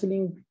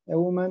counseling a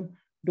woman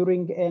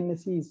during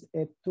NC is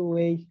a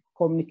two-way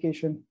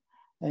communication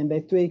and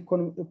a two-way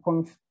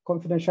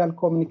confidential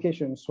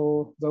communication.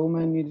 So the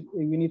woman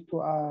we need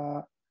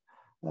to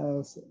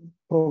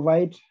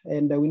provide,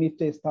 and we need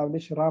to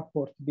establish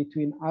rapport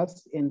between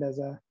us and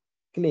the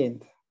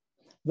client.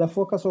 The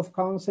focus of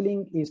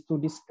counseling is to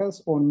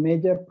discuss on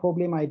major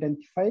problem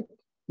identified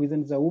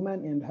within the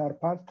woman and her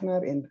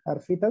partner and her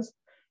fetus,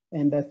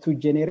 and to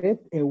generate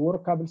a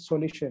workable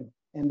solution,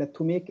 and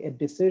to make a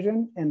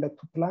decision, and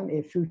to plan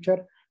a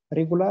future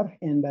regular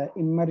and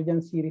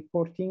emergency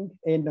reporting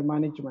and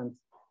management.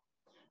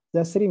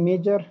 The three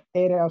major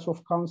areas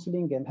of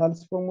counseling and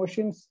health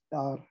promotions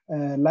are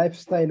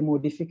lifestyle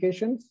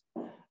modifications,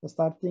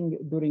 starting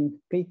during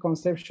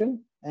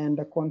preconception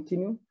and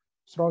continue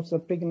throughout the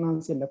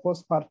pregnancy and the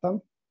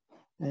postpartum,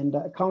 and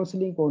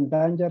counseling on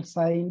danger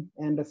sign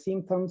and the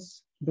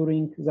symptoms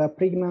during the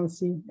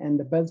pregnancy, and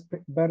the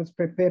birth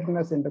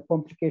preparedness and the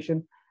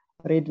complication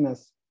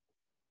readiness.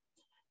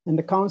 And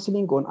the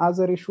counseling on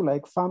other issues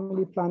like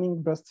family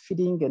planning,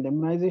 breastfeeding and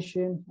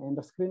immunization, and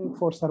the screening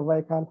for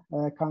cervical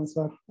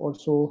cancer,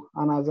 also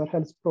another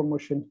health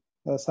promotion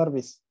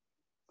service.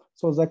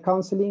 So the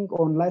counseling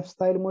on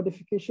lifestyle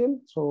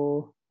modification.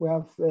 So we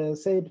have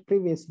said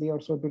previously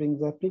also during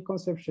the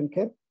preconception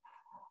care,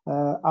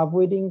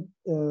 avoiding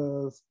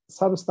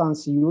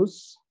substance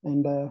use,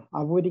 and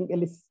avoiding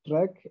illicit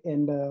drug,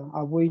 and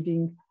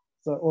avoiding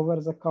the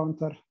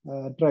over-the-counter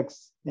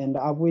drugs, and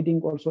avoiding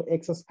also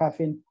excess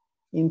caffeine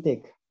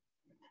intake,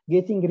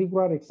 getting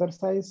regular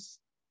exercise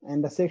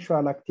and the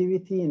sexual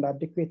activity and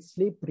adequate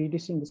sleep,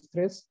 reducing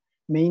stress,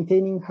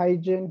 maintaining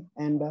hygiene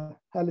and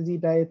healthy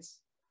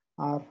diets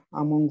are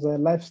among the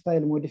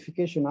lifestyle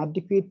modification.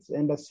 Adequate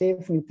and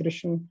safe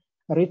nutrition,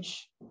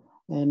 rich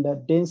and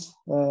dense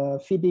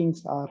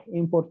feedings are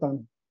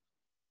important.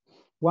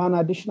 1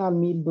 additional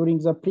meal during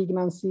the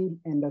pregnancy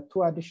and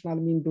 2 additional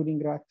meals during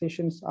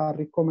lactations are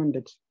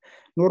recommended.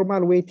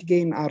 Normal weight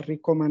gain are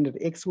recommended.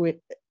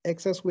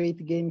 Excess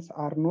weight gains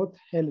are not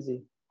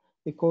healthy,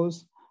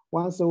 because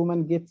once the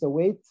woman gets the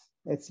weight,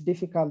 it's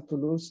difficult to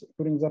lose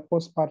during the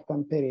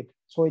postpartum period.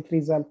 So it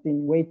results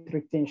in weight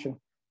retention.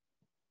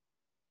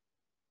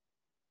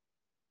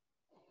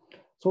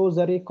 So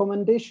the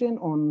recommendation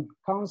on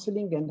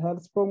counseling and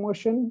health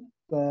promotion,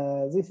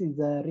 this is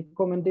the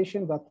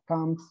recommendation that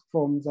comes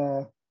from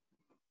the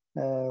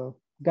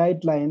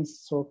guidelines.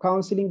 So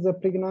counseling the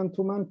pregnant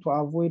woman to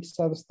avoid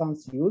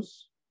substance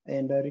use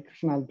and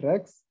recreational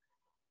drugs,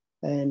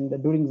 and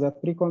during the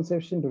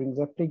preconception, during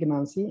the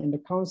pregnancy, and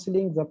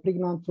counseling the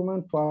pregnant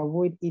woman to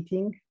avoid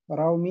eating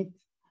raw meat,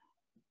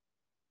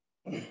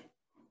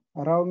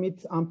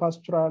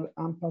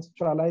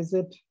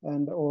 unpasteurized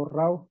and or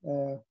raw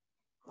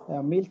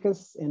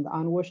milks and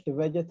unwashed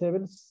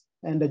vegetables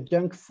and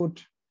junk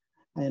food,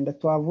 and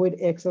to avoid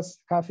excess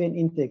caffeine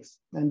intakes,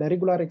 and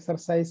regular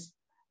exercise,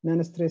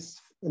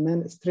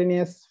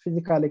 non-strenuous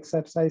physical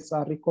exercise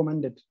are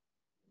recommended.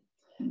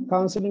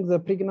 Counseling the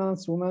pregnant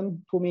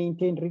woman to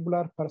maintain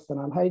regular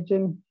personal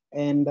hygiene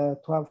and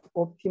to have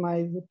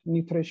optimized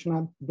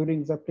nutrition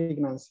during the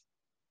pregnancy.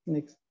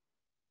 Next.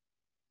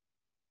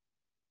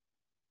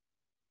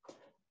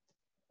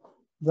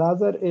 The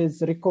other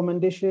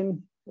recommendations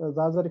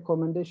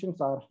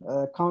are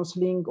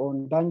counseling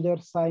on danger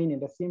sign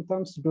and the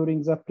symptoms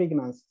during the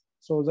pregnancy.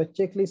 So the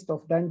checklist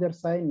of danger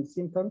sign and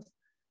symptoms,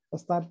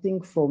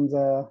 starting from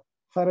the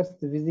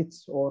first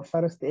visits or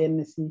first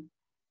ANC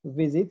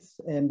visits,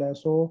 and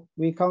so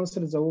we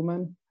counsel the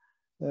woman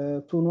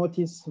to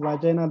notice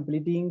vaginal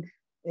bleeding,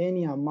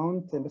 any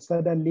amount, and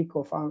sudden leak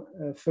of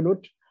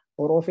fluid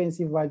or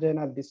offensive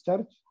vaginal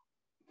discharge,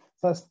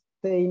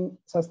 sustain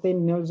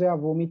nausea,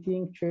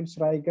 vomiting, chills,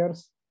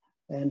 rigors,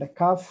 and a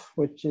cough,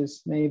 which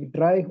is maybe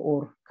dry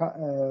or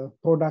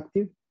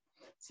productive,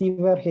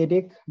 severe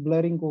headache,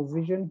 blurring of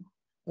vision,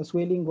 a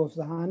swelling of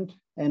the hand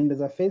and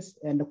the face,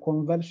 and a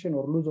convulsion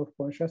or loss of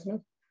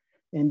consciousness,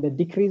 and the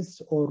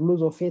decrease or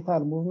lose of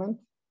fetal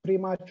movement,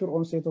 premature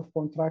onset of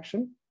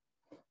contraction,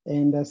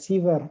 and a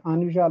severe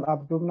unusual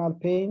abdominal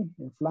pain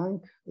in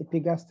flank,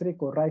 epigastric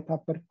or right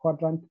upper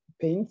quadrant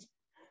pains,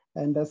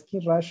 and the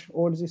skin rash.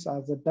 All these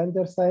are the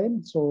danger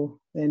sign. So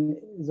then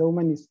the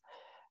woman is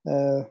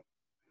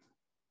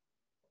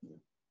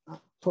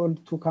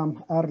told to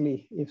come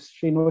early if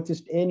she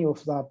noticed any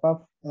of the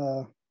above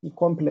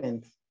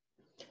complaints.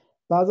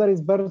 The other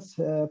is birth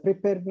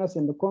preparedness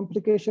and the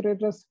complication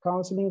readiness,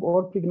 counseling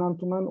all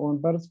pregnant women on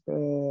birth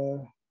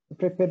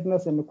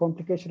preparedness and the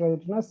complication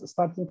readiness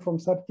starting from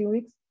 13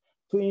 weeks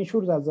to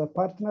ensure that the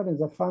partner and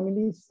the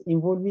families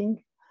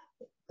involving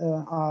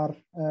are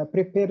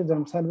prepared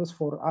themselves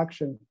for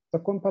action. The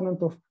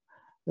component of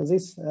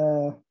this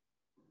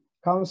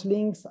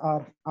counselings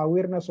are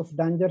awareness of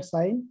danger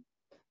sign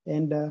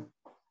and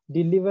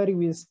delivery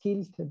with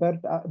skilled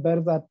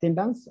birth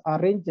attendants,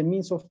 arrange the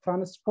means of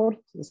transport,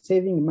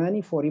 saving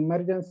money for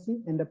emergency,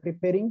 and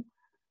preparing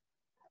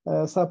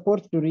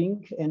support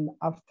during and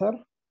after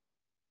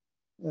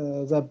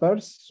the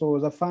birth. So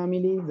the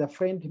family, the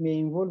friend may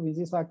involve with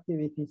these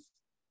activities.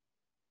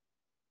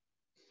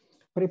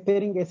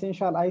 Preparing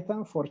essential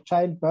items for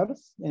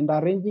childbirth and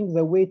arranging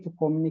the way to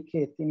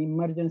communicate in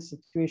emergency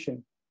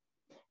situation.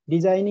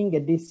 Designing a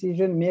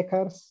decision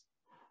makers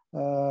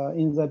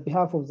in the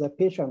behalf of the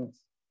patient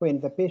when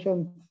the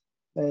patient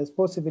is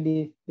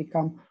possibly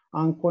become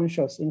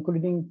unconscious,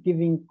 including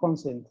giving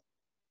consent.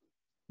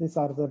 These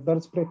are the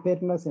birth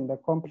preparedness and the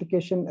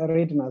complication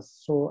readiness.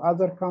 So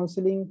other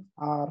counseling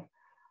are,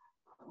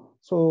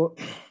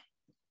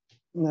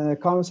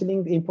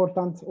 counseling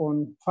important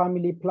on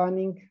family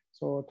planning.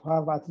 So to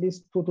have at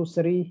least 2 to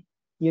 3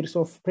 years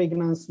of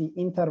pregnancy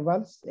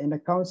intervals, and the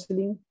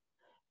counseling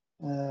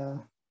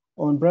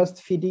on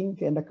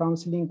breastfeeding, and the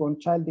counseling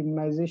on child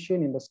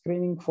immunization and the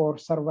screening for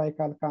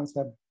cervical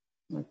cancer.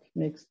 Okay,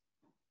 next.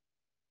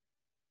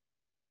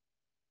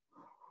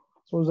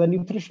 So the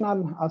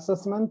nutritional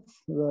assessment,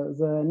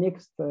 the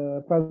next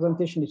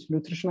presentation is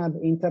nutritional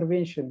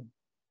intervention.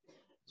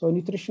 So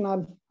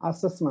nutritional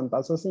assessment,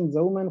 assessing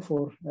the woman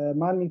for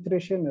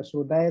malnutrition,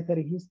 so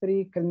dietary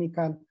history,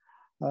 clinical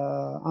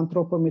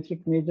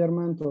anthropometric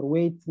measurement or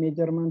weight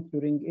measurement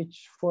during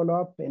each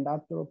follow-up, and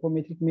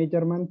anthropometric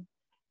measurement.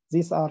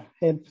 These are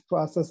help to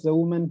assess the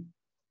woman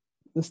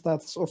the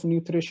status of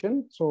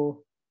nutrition.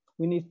 So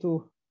we need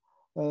to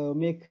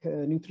make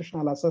a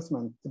nutritional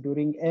assessment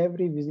during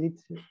every visit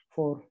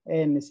for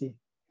ANC.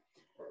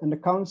 And the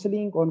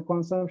counseling on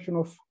consumption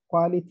of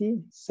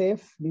quality,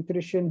 safe,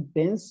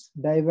 nutrition-dense,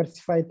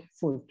 diversified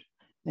food,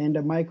 and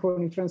the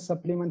micronutrient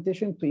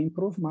supplementation to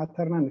improve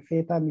maternal and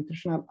fetal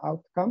nutritional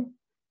outcome,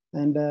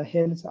 and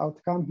health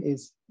outcome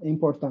is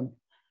important.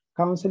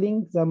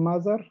 Counseling the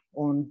mother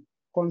on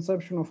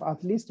consumption of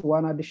at least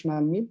 1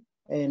 additional meal,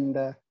 and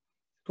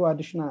 2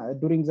 additional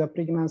during the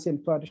pregnancy,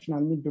 and 2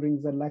 additional meal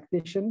during the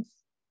lactation,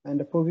 and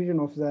the provision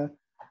of the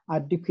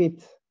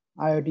adequate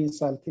iodine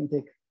salt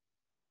intake.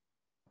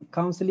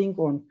 Counseling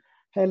on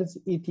health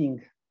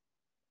eating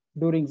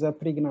during the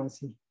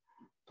pregnancy.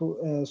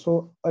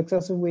 So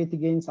excessive weight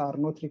gains are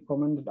not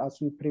recommended, as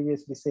we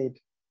previously said.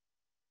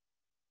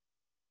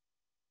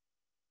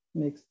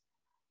 Next.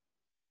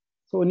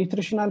 So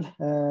nutritional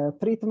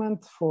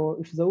treatment for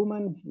if the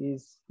woman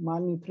is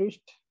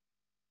malnourished.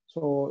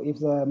 So if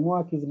the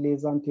MUAC is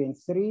less than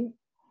 23,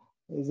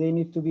 they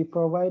need to be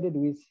provided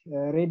with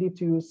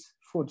ready-to-use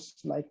foods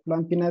like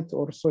plant peanut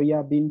or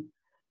soya bean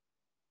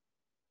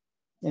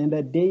And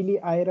a daily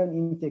iron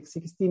intake,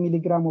 60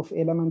 milligram of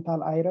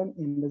elemental iron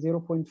and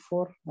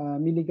 0.4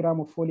 milligram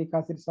of folic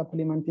acid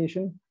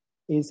supplementation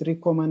is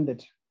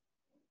recommended.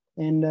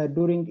 And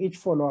during each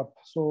follow-up,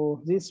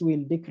 so this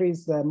will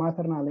decrease the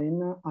maternal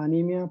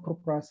anemia,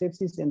 purpura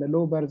sepsis, and the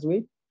low birth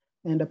weight,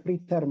 and the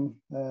preterm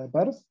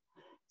birth.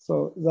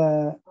 So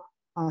the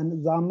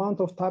amount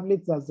of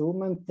tablets that the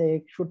woman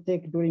should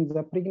take during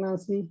the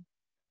pregnancy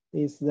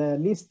is, the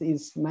least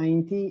is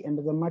 90 and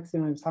the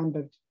maximum is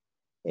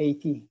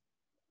 180.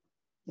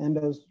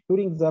 And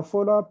during the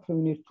follow-up, we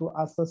need to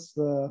assess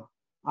the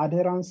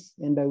adherence,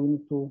 and we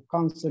need to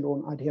counsel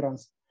on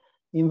adherence.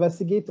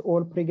 Investigate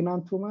all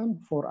pregnant women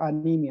for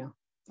anemia,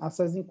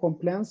 assessing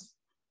compliance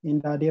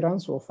and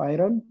adherence of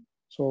iron.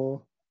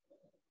 So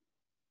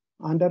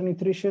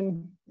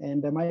undernutrition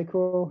and the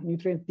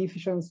micronutrient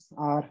deficiency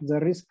are the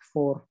risk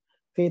for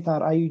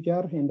fetal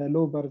IUGR and the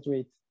low birth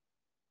weight.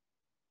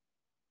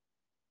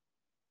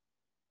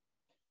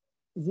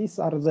 This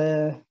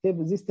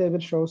table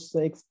shows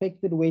the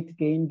expected weight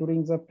gain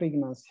during the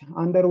pregnancy.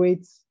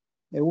 Underweight,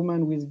 a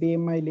woman with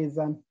BMI less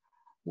than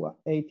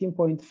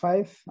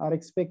 18.5 are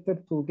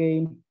expected to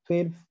gain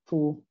 12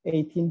 to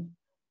 18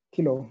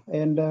 kilo,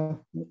 and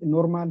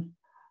normal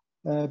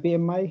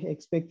BMI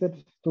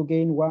expected to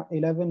gain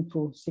 11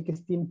 to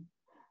 16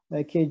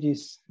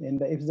 kgs.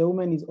 And if the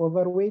woman is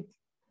overweight,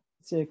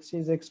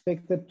 she's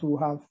expected to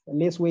have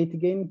less weight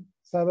gain,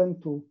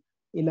 7 to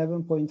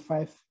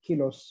 11.5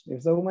 kilos.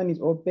 If the woman is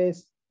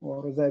obese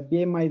or the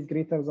BMI is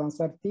greater than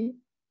 30,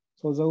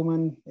 so the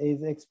woman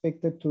is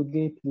expected to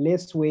get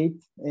less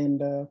weight, and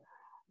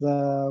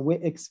the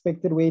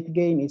expected weight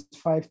gain is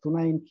 5 to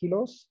 9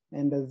 kilos.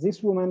 And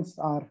these women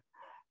are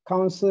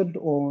counseled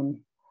on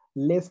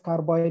less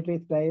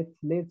carbohydrate diet,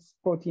 less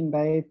protein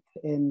diet,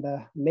 and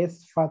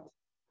less fat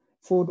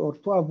food, or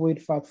to avoid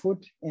fat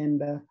food,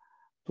 and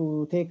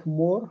to take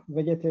more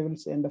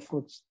vegetables and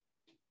fruits.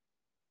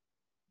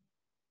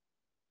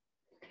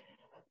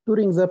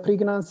 During the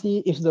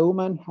pregnancy, if the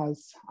woman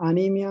has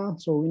anemia,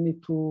 so we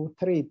need to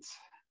treat.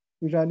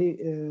 Usually,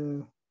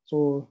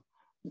 so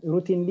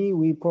routinely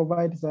we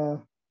provide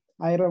the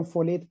iron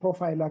folate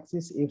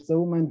prophylaxis if the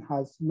woman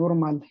has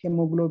normal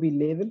hemoglobin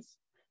levels.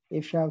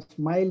 If she has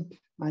mild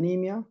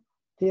anemia,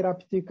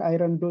 therapeutic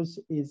iron dose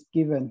is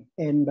given,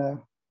 and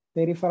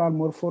peripheral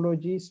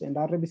morphologies and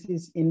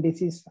RBC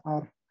indices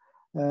are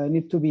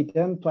need to be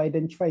done to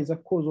identify the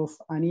cause of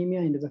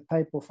anemia and the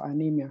type of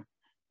anemia.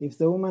 If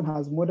the woman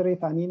has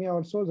moderate anemia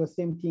also, the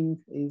same thing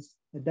is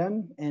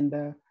done,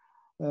 and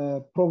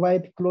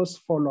provide close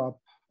follow-up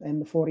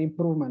and for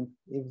improvement.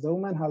 If the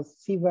woman has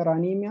severe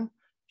anemia,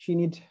 she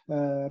needs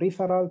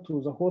referral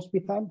to the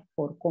hospital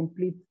for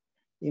complete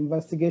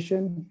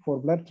investigation for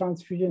blood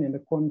transfusion and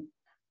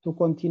to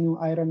continue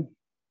iron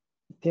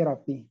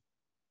therapy.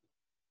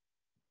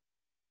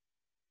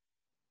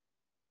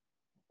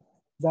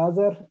 The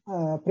other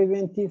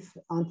preventive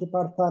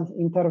antepartum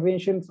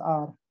interventions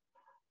are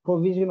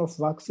provision of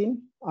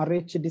vaccine,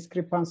 RH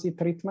discrepancy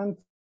treatment,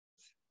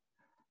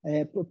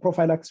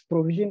 prophylaxis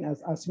provision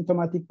as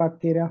asymptomatic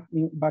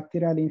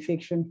bacterial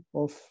infection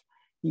of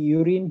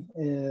urine,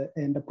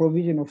 and the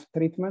provision of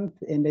treatment,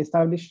 and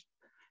established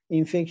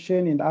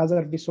infection and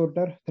other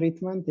disorder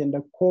treatment, and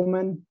the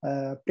common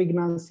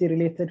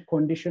pregnancy-related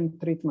condition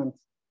treatment.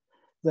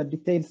 The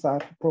details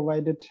are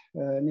provided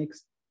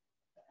next.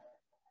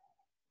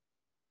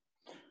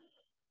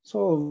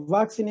 So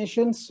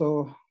vaccination.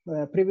 So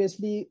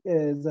previously,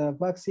 the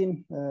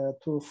vaccine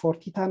for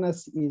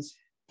tetanus is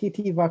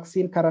TT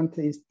vaccine. Current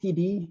is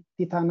TD,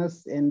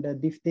 tetanus, and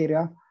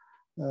diphtheria.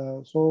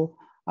 So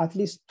at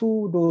least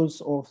 2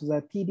 doses of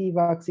the TD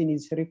vaccine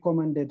is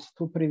recommended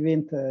to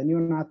prevent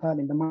neonatal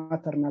and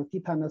maternal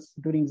tetanus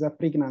during the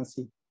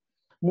pregnancy.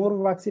 More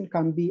vaccine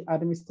can be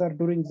administered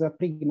during the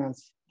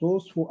pregnancy.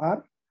 Those who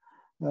are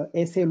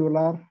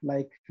acellular,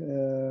 like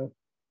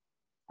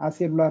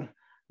acellular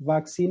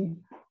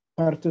vaccine,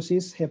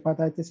 pertussis,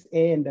 hepatitis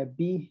A and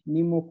B,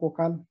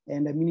 pneumococcal,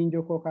 and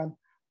meningococcal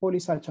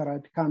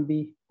polysaccharide can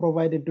be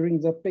provided during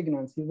the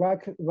pregnancy.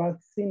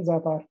 Vaccines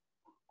that are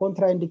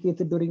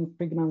contraindicated during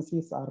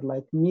pregnancies are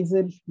like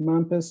measles,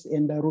 mumps,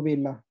 and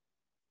rubella.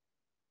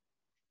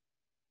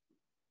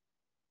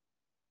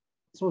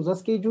 So the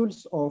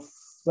schedules of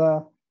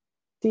the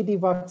TD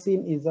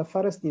vaccine is the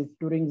first is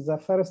during the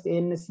first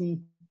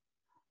ANC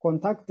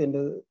contact,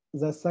 and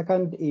the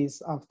second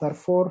is after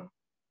 4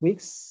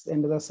 weeks,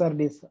 and the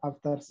third is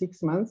after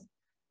 6 months,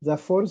 the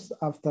fourth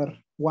after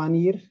 1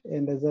 year,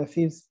 and the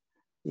fifth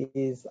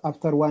is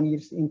after 1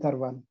 year's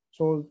interval.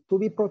 So to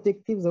be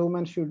protective, the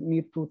woman should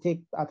need to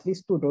take at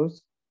least 2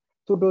 doses.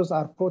 2 doses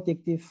are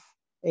protective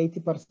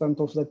 80%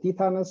 of the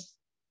tetanus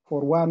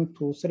for 1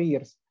 to 3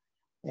 years,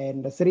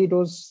 and 3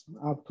 doses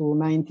up to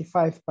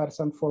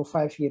 95% for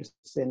 5 years,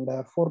 and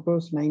 4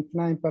 doses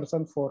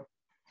 99% for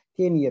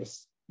 10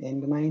 years,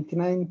 and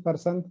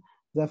 99%,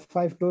 the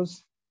 5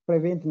 doses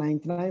prevent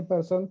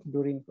 99%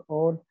 during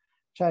all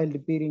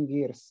childbearing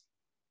years.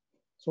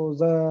 So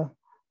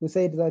we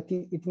said that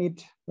it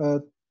needs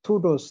 2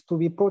 doses to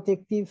be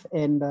protective,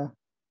 and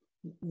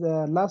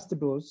the last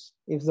dose,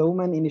 if the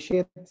woman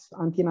initiates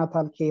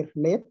antenatal care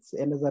late,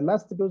 and the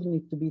last dose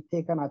needs to be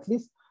taken at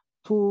least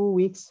 2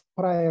 weeks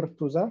prior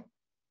to the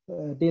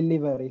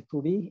delivery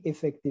to be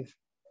effective.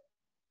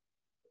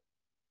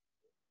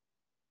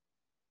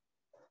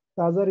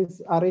 The other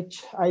is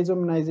RH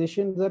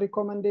isomnization. The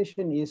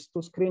recommendation is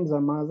to screen the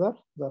mother,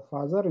 the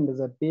father, and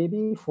the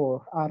baby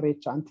for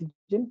RH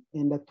antigen,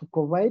 and to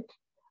provide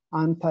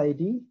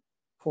anti-D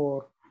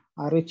for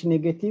RH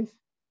negative,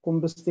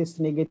 combustase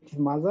negative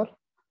mother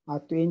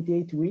at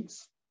 28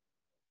 weeks.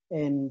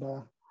 And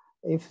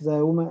if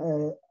the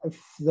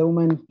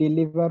woman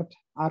delivered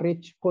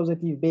RH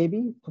positive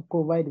baby, to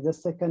provide the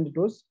second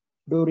dose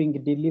during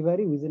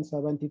delivery within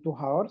 72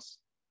 hours.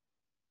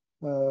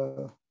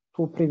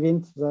 To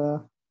prevent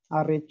the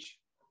RH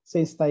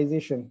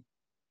sensitization.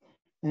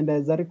 And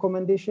the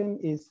recommendation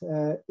is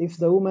if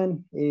the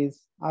woman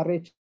is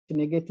RH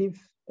negative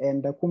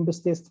and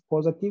combustase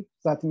positive,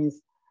 that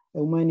means the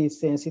woman is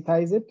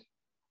sensitized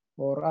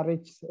or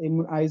RH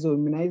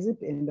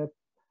isoimmunized, and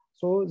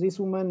so this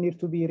woman needs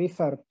to be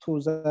referred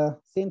to the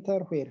center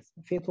where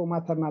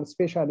fetal-maternal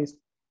specialists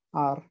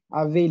are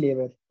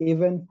available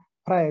even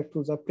prior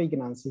to the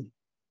pregnancy.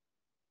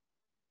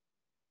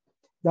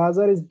 The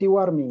other is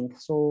deworming.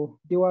 So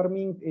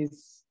deworming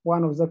is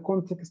one of the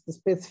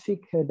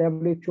context-specific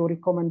WHO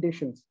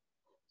recommendations.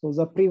 So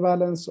the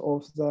prevalence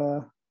of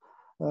the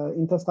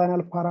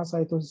intestinal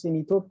parasitosis in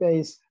Ethiopia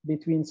is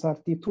between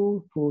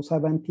 32 to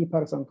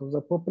 70% of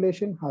the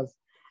population has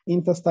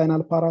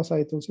intestinal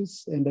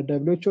parasitosis, and the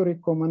WHO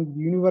recommends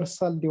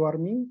universal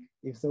deworming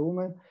if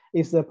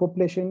the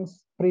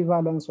population's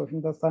prevalence of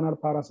intestinal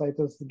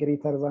parasitosis is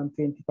greater than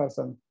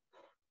 20%.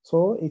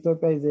 So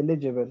Ethiopia is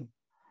eligible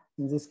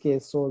in this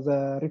case. So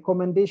the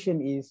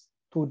recommendation is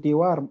to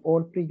deworm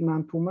all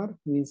pregnant women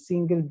with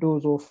single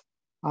dose of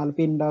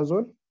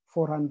albendazole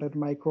 400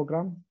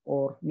 microgram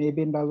or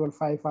mebendazole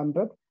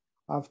 500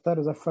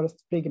 after the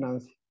first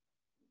pregnancy.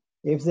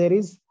 If there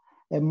is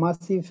a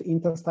massive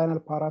intestinal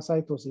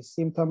parasitosis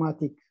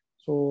symptomatic,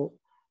 so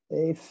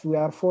if we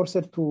are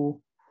forced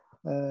to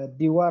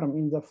deworm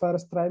in the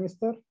first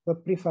trimester, the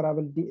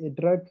preferable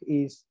drug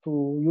is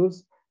to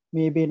use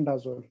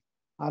mebendazole.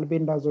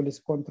 Albendazole is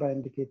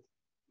contraindicated.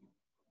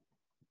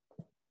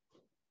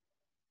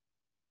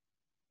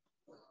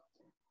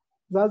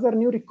 The other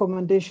new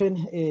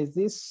recommendation is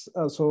this,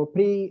 so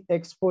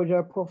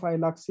pre-exposure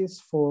prophylaxis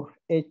for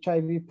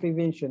HIV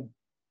prevention.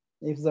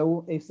 If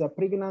the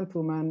pregnant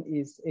woman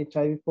is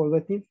HIV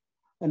positive,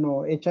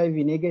 HIV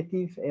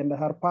negative, and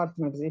her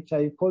partner is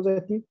HIV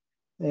positive,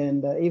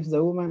 and if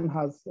the woman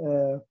has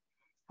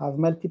have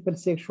multiple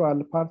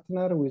sexual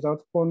partner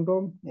without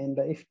condom, and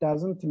if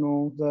doesn't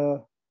know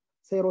the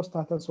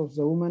serostatus of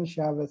the woman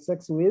she have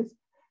sex with,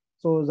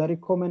 so the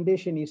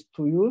recommendation is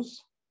to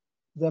use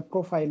the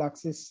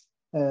prophylaxis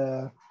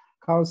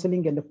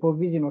counseling and the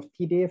provision of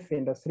TDF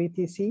and the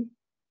 3TC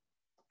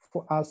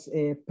as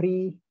a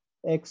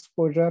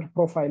pre-exposure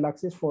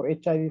prophylaxis for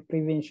HIV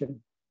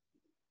prevention.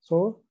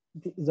 So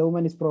the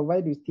woman is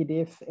provided with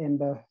TDF and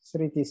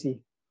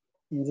 3TC.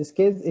 In this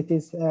case, it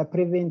is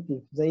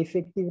preventive. The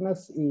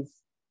effectiveness is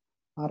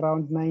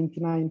around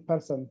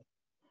 99%.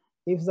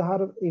 If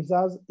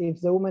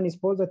the woman is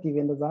positive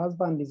and the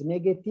husband is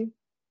negative,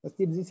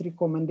 still these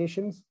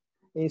recommendations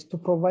is to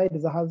provide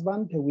the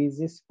husband with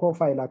this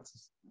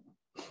prophylaxis.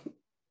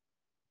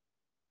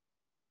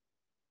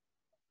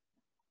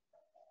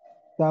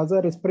 The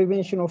other is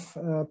prevention of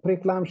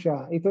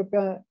preeclampsia.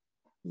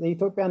 The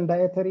Ethiopian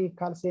dietary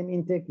calcium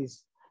intake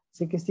is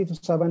 60 to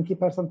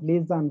 70%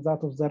 less than that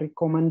of the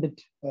recommended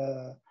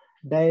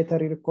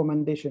dietary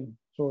recommendation.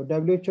 So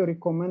WHO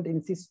recommend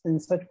in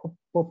such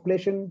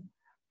population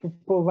to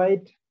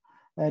provide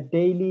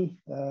daily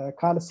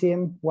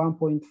calcium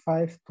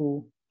 1.5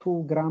 to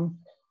 2 grams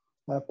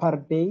per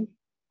day,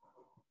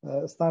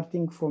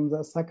 starting from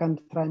the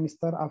second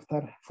trimester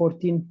after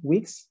 14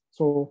 weeks.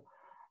 So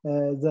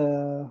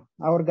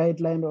our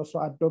guideline also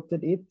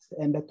adopted it,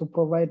 and to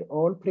provide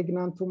all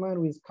pregnant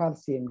women with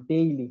calcium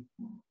daily.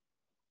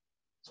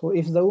 So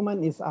if the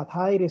woman is at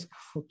high risk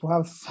to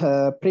have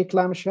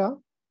preeclampsia,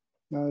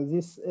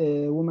 this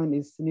woman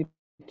needs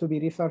to be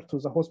referred to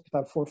the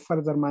hospital for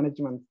further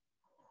management.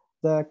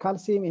 The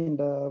calcium and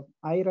the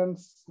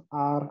irons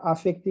are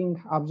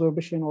affecting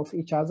absorption of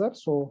each other,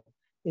 so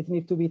it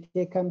needs to be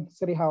taken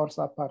 3 hours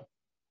apart.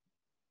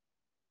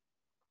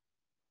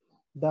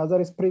 The other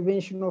is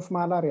prevention of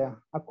malaria.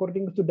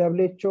 According to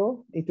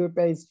WHO,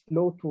 Ethiopia is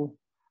low to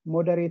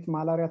moderate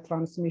malaria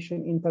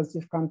transmission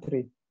intensive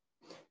country.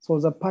 So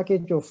the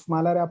package of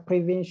malaria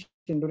prevention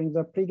during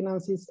the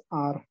pregnancies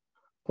are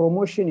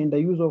promotion in the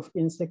use of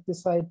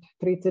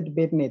insecticide-treated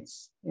bed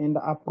nets and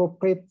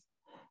appropriate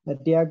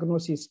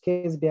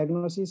case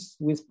diagnosis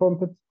with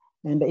prompt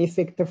and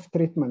effective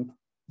treatment.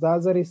 The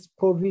other is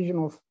provision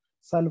of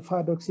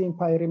sulfadoxine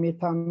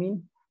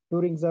pyrimethamine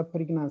during the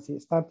pregnancy,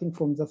 starting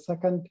from the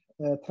second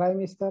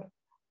trimester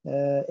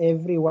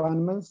every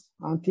 1 month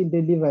until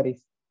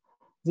delivery.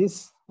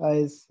 This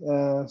is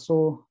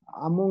so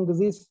among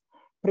these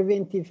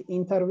preventive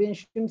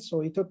interventions.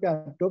 So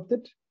Ethiopia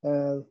adopted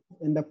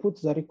and I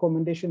put the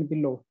recommendation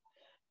below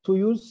to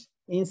use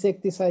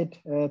insecticide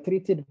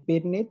treated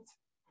bed net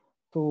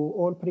to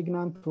all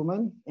pregnant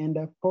women and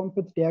a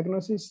prompt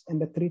diagnosis and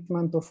the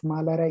treatment of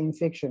malaria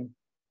infection.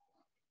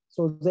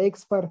 So the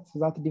experts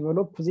that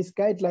developed these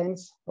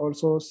guidelines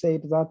also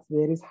said that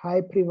there is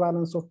high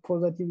prevalence of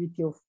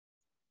positivity of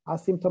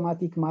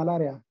asymptomatic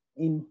malaria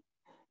in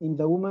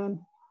the women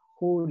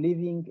who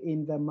living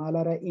in the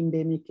malaria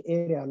endemic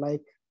area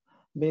like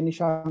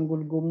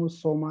Benishangul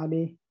Gumuz,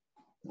 Somali,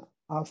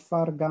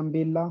 Afar,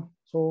 Gambela,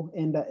 so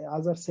and the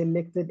other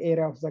selected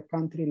area of the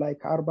country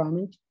like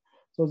Arbaminch.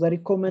 So the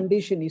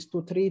recommendation is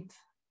to treat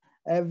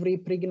every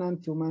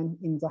pregnant woman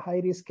in the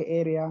high risk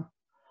area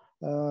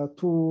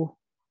to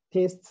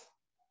test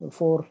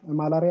for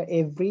malaria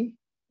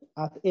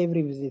at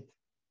every visit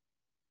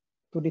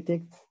to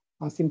detect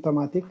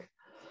asymptomatic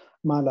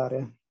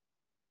malaria.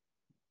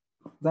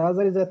 The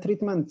other is the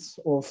treatment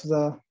of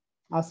the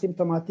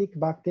asymptomatic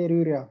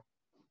bacteriuria.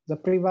 The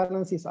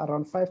prevalence is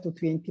around 5 to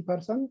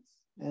 20%,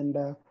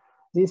 and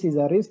this is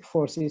a risk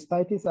for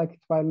cystitis, acute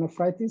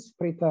pyelonephritis,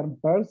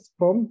 preterm birth,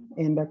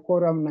 and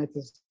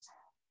chorioamnitis.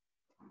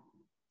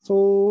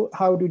 So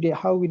how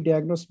we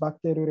diagnose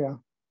bacteriuria?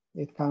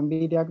 It can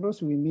be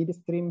diagnosed with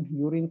midstream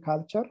urine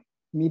culture,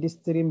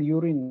 midstream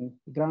urine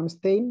gram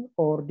stain,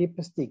 or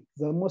deep stick.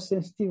 The most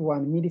sensitive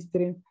one,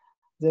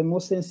 the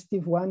most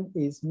sensitive one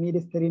is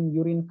midstream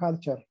urine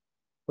culture,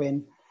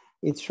 when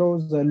it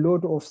shows the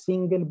load of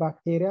single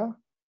bacteria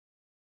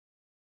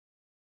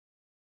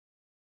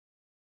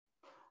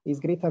is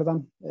greater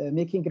than,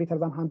 making greater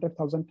than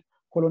 100,000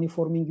 colony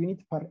forming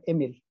units per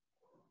ml.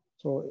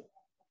 So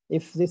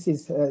if this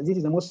is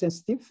the most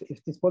sensitive, if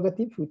it is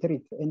positive, we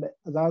treat. And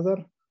the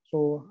other,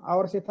 so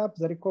our setup,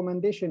 the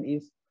recommendation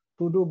is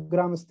to do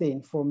gram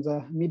stain from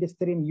the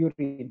midstream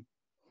urine.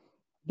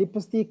 Deep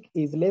stick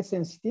is less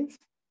sensitive.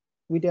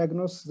 We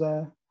diagnose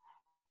the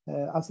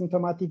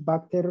asymptomatic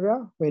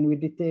bacteria when we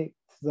detect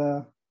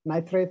the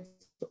nitrate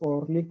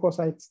or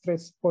leukocyte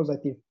stress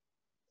positive.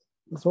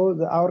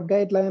 So our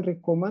guideline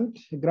recommend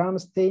gram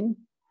stain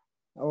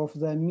of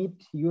the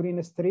mid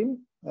urine stream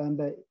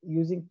and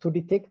using to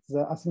detect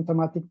the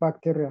asymptomatic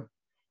bacteria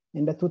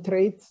and to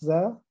treat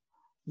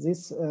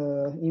this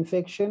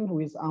infection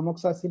with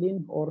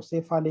amoxicillin or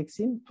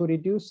cephalexin to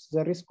reduce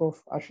the risk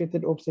of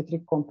associated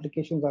obstetric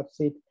complications that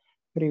said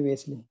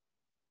previously.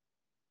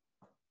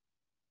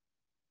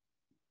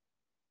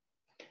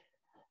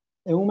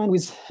 A woman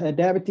with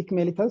diabetic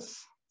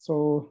mellitus.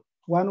 So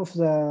one of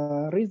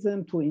the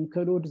reasons to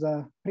include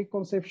the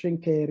preconception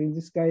care in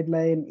this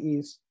guideline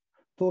is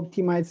to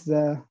optimize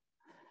the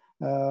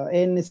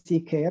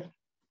ANC care.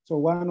 So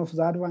one of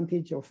the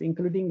advantage of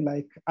including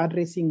like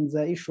addressing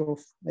the issue of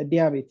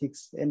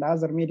diabetics and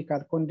other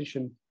medical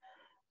conditions.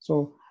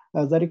 So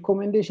the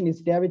recommendation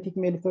is diabetic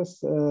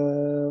mellitus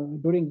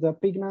during the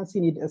pregnancy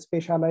need a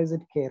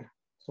specialized care.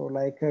 So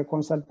like a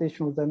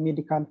consultation with the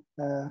medical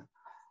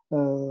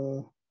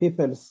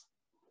peoples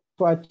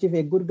to achieve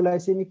a good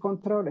glycemic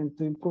control and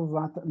to improve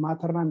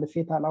maternal and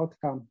fetal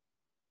outcome.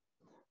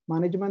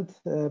 Management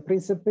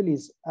principle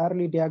is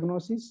early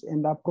diagnosis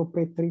and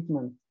appropriate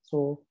treatment.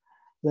 So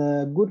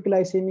the good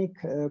glycemic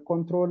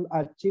control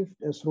achieved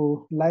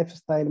through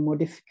lifestyle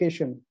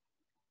modification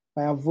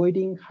by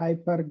avoiding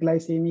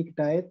hyperglycemic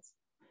diets,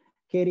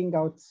 carrying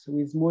out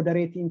with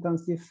moderate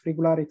intensive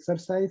regular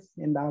exercise,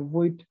 and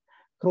avoid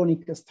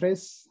chronic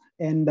stress,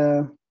 and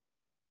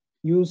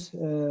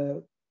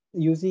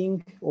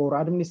using or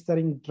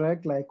administering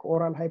drug like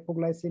oral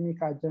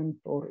hypoglycemic agent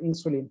or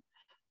insulin.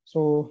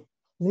 So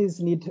these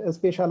need a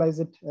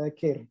specialized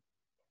care.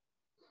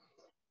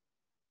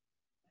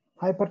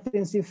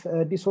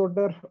 Hypertensive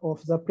disorder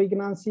of the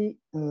pregnancy.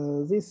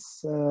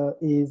 This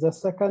is the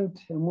second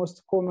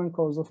most common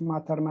cause of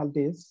maternal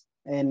deaths,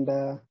 and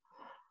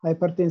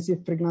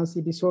hypertensive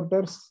pregnancy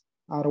disorders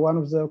are one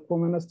of the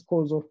commonest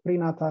cause of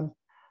prenatal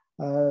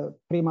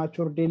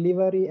premature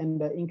delivery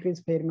and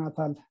increased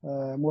perinatal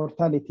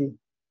mortality.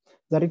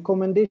 The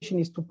recommendation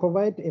is to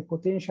provide a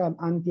potential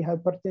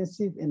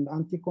antihypertensive and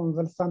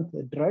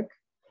anticonvulsant drug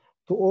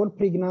to all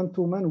pregnant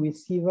women with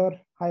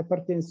severe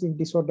hypertensive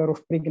disorder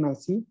of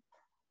pregnancy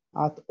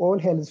at all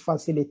health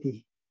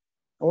facilities.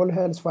 All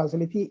health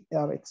facilities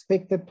are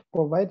expected to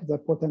provide the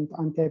potent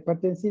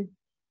antihypertensive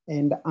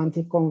and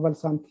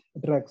anticonvulsant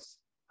drugs.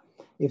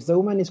 If the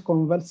woman is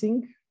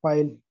convulsing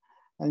while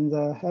in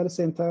the health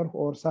center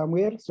or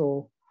somewhere,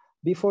 so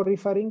before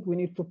referring, we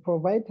need to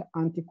provide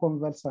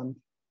anticonvulsant.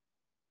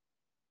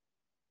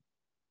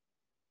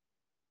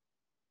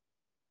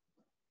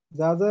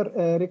 The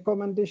other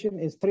recommendation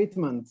is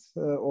treatment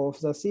of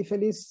the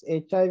syphilis,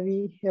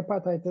 HIV,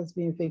 hepatitis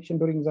B infection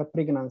during the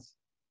pregnancy.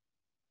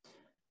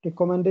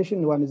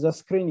 Recommendation one is the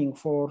screening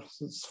for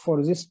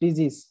this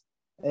disease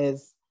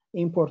is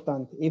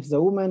important. If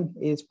the woman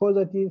is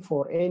positive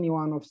for any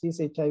one of these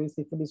HIV,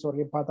 syphilis, or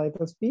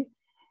hepatitis B,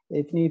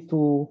 it needs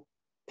to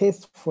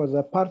test for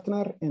the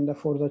partner and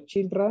for the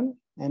children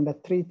and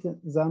treat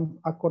them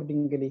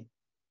accordingly.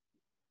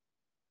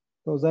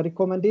 So the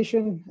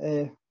recommendation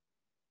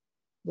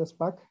Just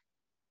back.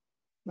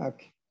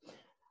 Okay.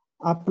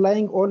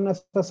 Applying all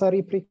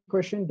necessary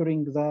precautions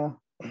during the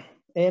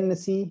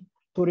ANC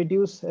to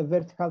reduce a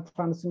vertical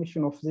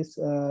transmission of this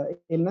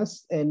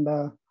illness and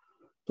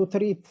to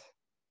treat,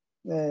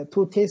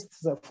 to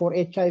test for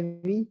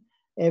HIV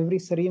every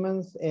 3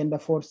 months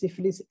and for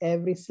syphilis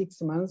every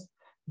 6 months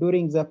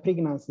during the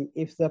pregnancy.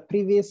 If the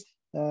previous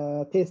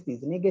test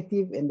is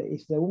negative and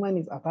if the woman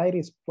is at high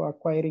risk for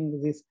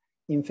acquiring this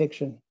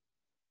infection.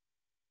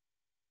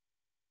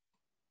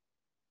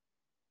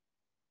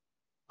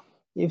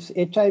 If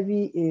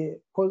the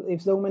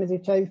woman is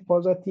HIV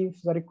positive,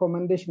 the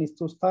recommendation is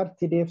to start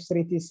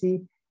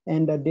TDF3TC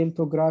and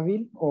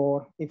dolutegravir,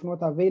 or if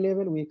not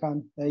available, we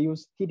can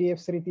use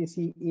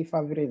TDF3TC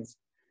efavirenz.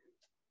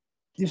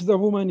 If the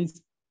woman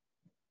is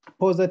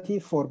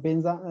positive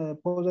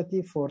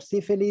for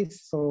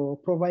syphilis, so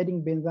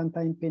providing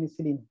benzathine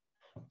penicillin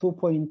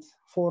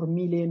 2.4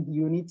 million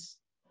units,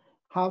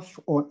 half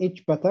on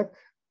each buttock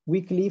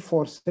weekly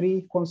for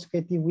 3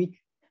 consecutive weeks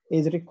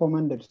is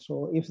recommended.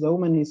 So if the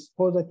woman is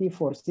positive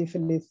for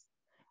syphilis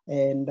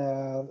and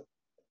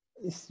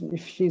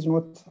if she's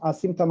not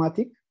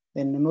asymptomatic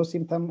and no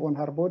symptom on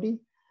her body,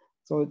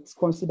 so it's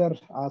considered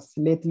as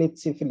late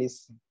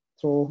syphilis.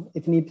 So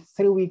it needs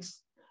 3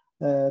 weeks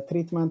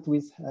treatment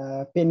with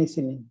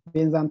penicillin,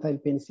 benzathine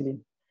penicillin.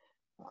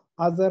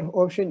 Other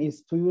option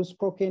is to use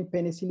procaine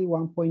penicillin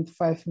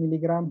 1.5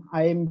 milligram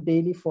IM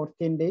daily for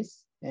 10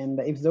 days. And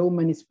if the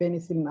woman is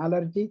penicillin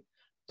allergy,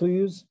 to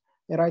use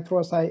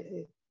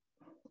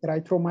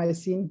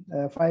erythromycin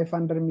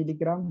 500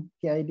 milligram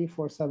TID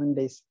for 7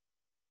 days.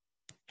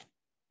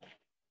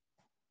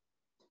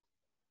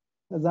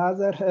 The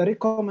other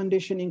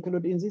recommendation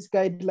included in this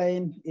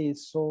guideline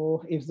is,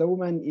 so if the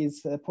woman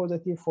is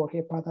positive for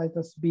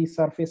hepatitis B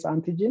surface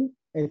antigen,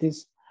 it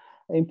is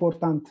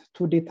important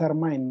to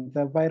determine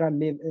the viral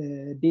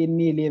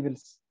DNA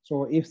levels.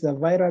 So if the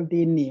viral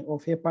DNA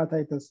of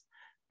hepatitis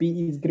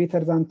B is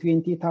greater than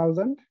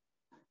 20,000,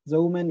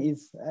 the woman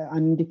is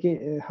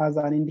has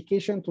an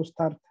indication to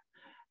start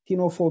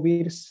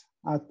tenofobirs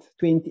at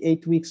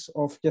 28 weeks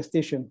of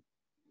gestation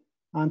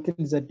until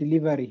the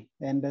delivery,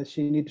 and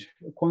she needs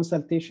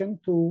consultation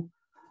to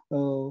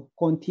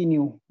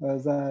continue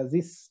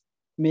this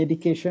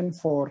medication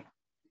for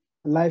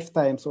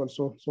lifetimes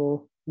also.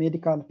 So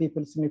medical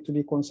people need to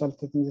be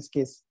consulted in this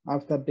case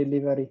after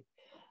delivery.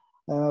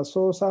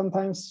 So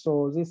sometimes,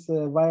 so this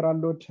viral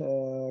load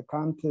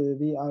can't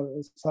be,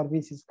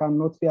 services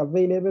cannot be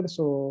available.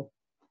 So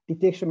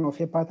detection of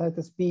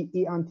hepatitis B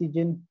E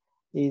antigen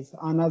is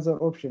another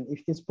option.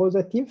 If it is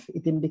positive,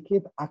 it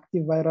indicates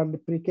active viral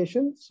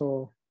replication.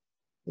 So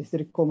it's a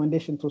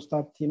recommendation to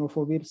start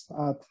tenofobirs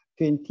at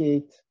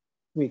 28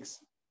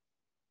 weeks.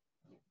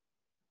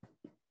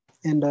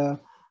 And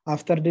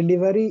after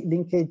delivery,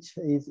 linkage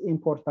is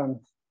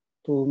important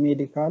to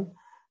medical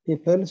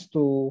people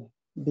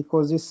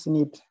because this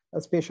needs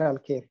a special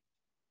care.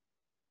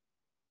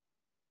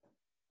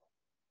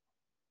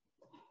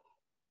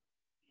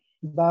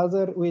 The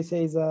other we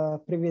say is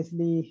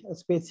previously a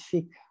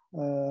specific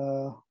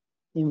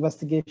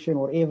investigation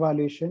or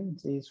evaluation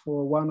is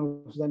for one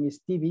of them is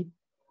TB.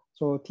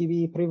 So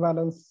TB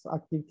prevalence,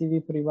 active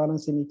TB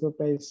prevalence in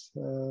Ethiopia is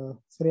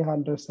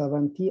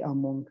 370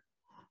 among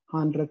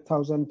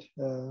 100,000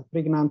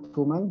 pregnant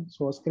women.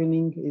 So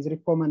screening is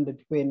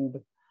recommended when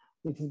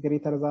it is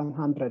greater than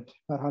 100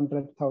 per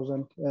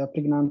 100,000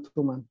 pregnant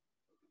women.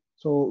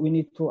 So we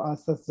need to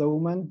assess the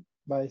woman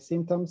by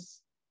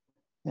symptoms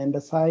and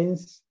the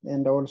signs,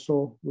 and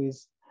also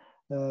with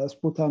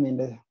sputum in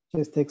the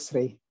chest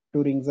X-ray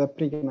during the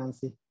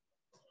pregnancy.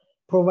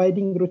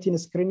 Providing routine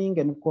screening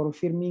and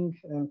confirming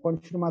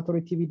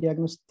confirmatory TB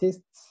diagnostic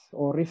tests,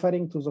 or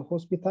referring to the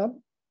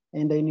hospital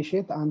and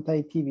initiate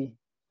anti-TB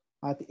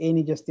at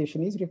any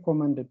gestation is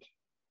recommended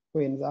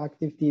when the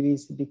active TB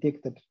is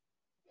detected.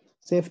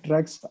 Safe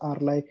drugs are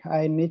like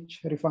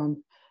INH,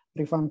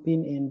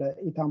 rifampin, and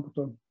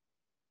ethambutol.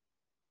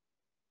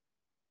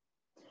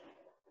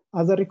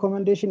 Other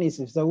recommendation is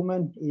if the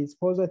woman is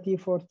positive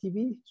for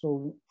TB,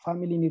 so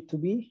family need to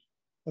be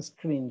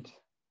screened.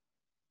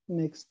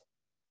 Next.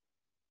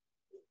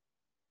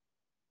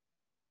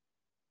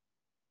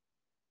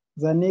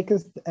 The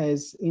next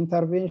is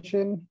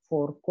intervention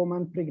for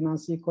common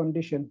pregnancy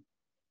condition.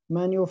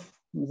 Many of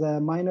the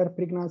minor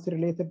pregnancy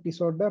related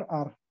disorders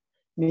are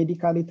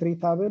medically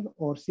treatable,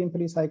 or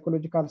simply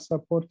psychological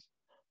support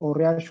or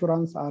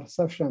reassurance are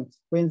sufficient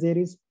when there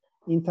is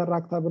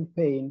interactable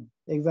pain,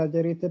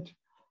 exaggerated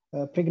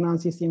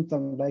pregnancy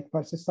symptoms like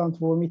persistent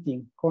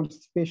vomiting,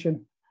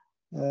 constipation,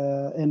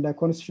 and the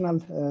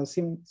constitutional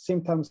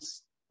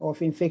symptoms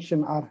of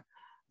infection are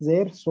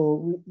there.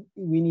 So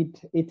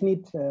it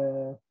needs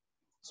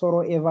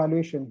thorough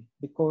evaluation,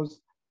 because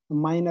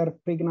minor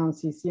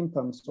pregnancy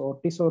symptoms or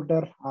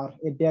disorder are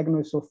a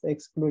diagnosis of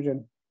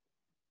exclusion.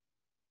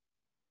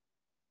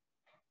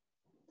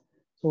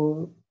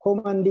 So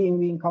commonly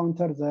we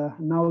encounter the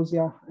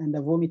nausea and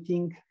the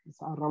vomiting.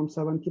 It's around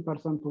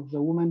 70% of the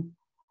women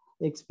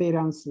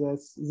experience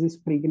this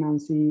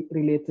pregnancy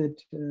related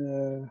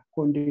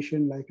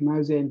condition like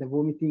nausea and the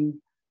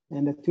vomiting.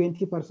 and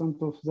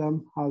 20% of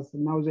them has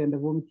nausea and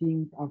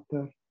vomiting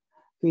after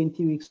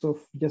 20 weeks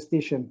of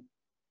gestation.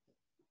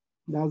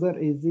 The other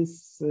is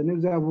this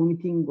nausea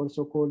vomiting,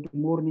 also called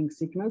morning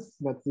sickness,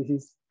 but this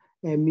is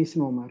a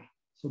misnomer.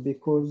 So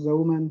because the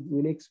woman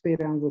will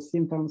experience the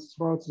symptoms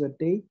throughout the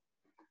day,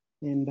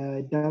 and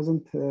it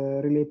doesn't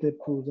relate it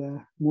to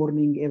the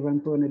morning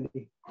event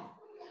only.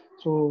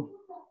 So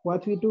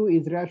what we do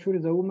is reassure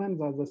the woman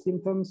that the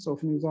symptoms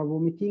of nausea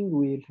vomiting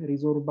will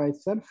resolve by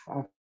itself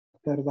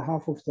after the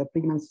half of the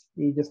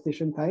pregnancy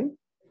gestation time,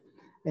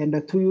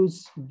 and to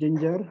use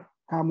ginger,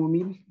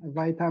 chamomile,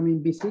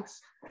 vitamin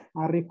B6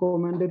 are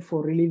recommended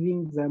for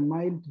relieving the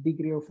mild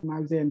degree of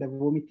nausea and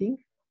vomiting.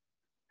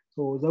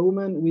 So the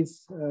woman with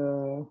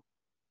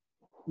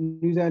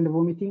nausea and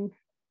vomiting,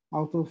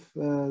 out of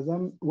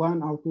them,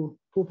 1 out of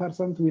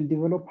 2% will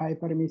develop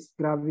hyperemesis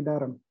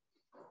gravidarum,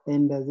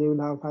 and they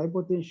will have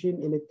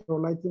hypotension,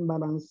 electrolyte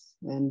imbalance,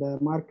 and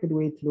marked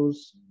weight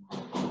loss.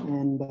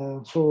 And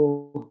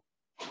so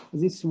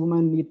this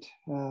woman need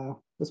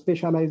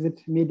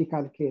specialized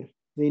medical care.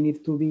 They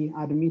need to be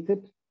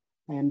admitted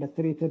and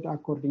treated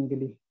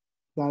accordingly.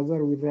 The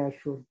other will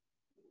reassure.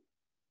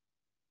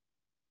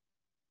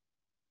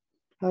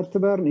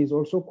 Heartburn is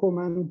also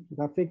common. It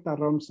affects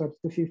around 30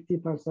 to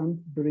 50%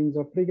 during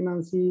the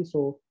pregnancy.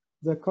 So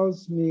the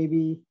cause may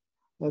be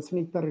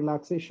sphincter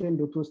relaxation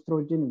due to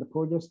estrogen and the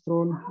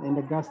progesterone, and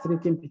the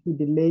gastric empty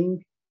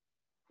delaying,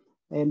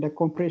 and the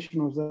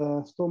compression of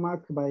the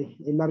stomach by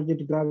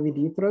enlarged gravid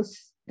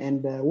uterus,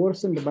 and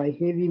worsened by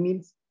heavy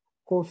meals,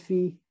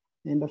 coffee,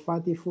 and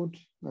fatty food,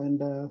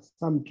 and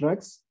some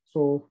drugs.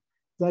 So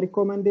the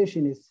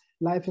recommendation is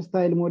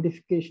lifestyle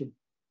modification,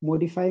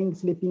 modifying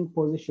sleeping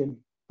position,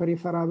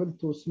 preferable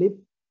to sleep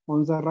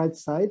on the right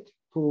side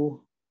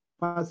to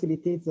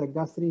facilitate the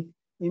gastric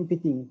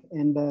emptying,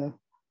 and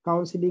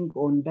counseling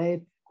on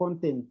diet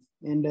content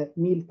and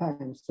meal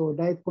times. So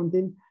diet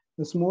content,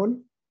 small,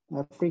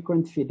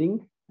 frequent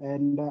feeding,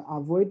 and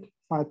avoid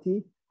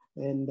fatty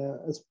and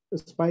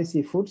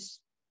spicy foods.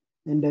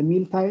 And the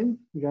meal time,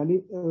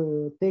 usually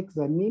take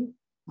the meal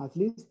at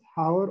least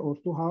hour or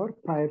 2 hours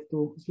prior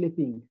to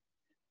sleeping.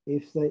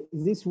 If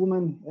this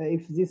woman,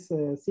 if these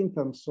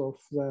symptoms of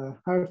the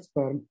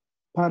heartburn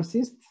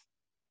persist,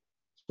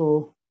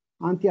 so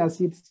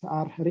antacids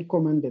are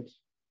recommended.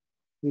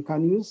 We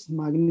can use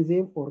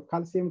magnesium or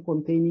calcium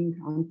containing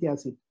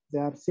antacid. They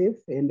are safe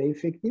and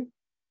effective.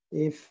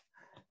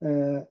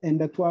 And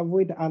to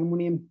avoid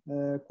aluminum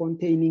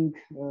containing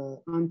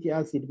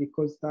antacid,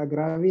 because they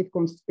aggravate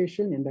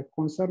constipation and the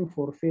concern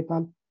for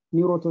fetal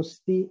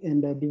neurotoxicity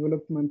and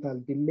developmental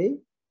delay.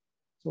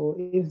 So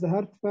if the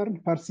heartburn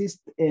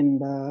persists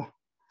and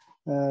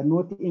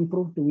not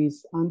improved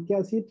with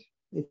antacid,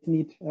 it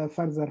needs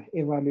further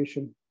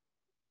evaluation.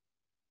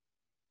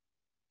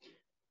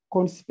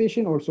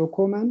 Constipation also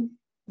common,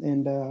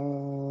 and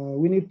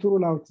we need to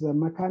rule out the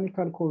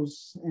mechanical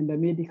cause and the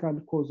medical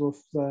cause of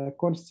the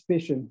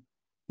constipation.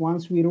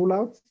 Once we rule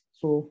out,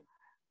 so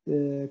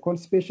the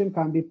constipation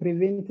can be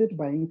prevented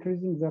by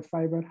increasing the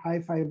high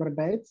fiber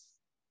diets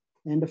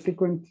and the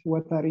frequent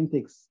water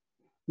intakes.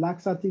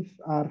 Laxatives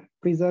are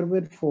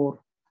preserved for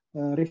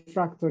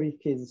refractory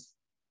cases,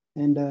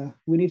 and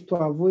we need to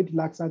avoid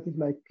laxatives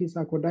like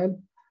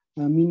pisacodile,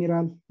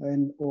 mineral,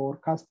 and or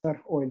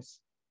castor oils.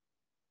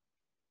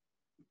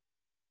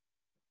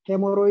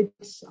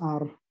 Hemorrhoids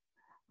are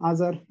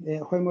other,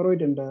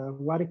 hemorrhoid and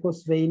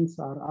varicose veins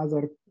are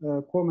other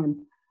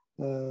common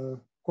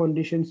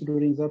conditions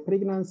during the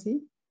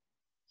pregnancy.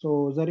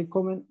 So the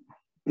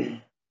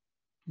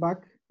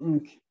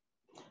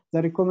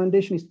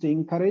recommendation is to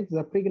encourage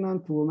the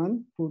pregnant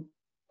woman to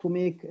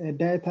make a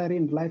dietary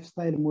and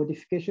lifestyle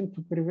modification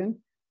to prevent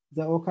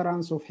the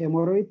occurrence of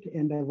hemorrhoid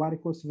and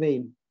varicose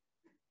vein.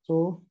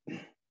 So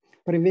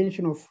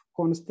prevention of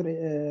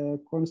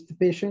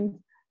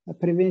constipation,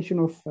 prevention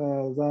of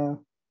the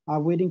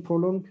avoiding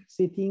prolonged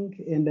sitting,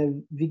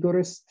 and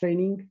vigorous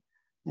training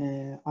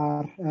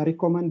are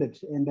recommended.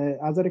 And the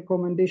other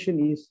recommendation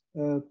is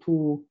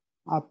to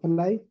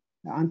apply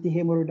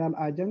anti-hemorrhoidal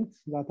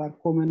agents that are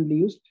commonly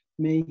used,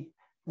 may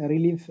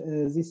relieve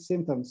these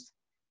symptoms.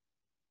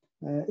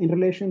 In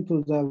relation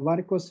to the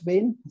varicose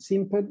vein,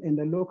 simple and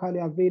locally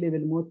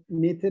available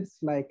methods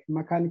like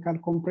mechanical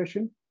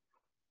compression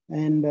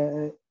and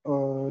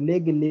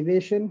leg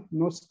elevation,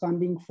 not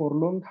standing for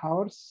long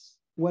hours,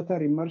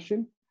 water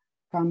immersion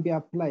can be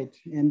applied,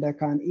 and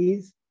can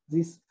ease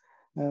this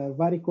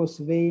varicose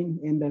vein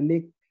and the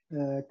leg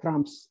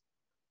cramps.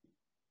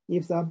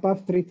 If the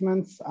above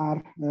treatments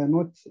are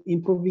not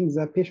improving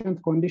the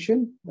patient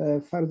condition,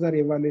 further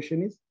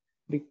evaluation is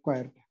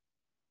required.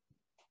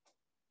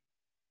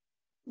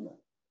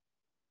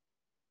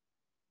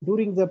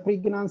 During the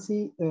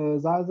pregnancy,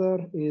 the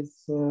other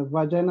is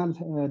vaginal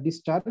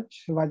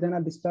discharge.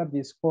 Vaginal discharge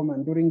is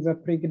common during the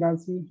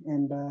pregnancy,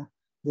 and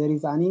there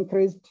is an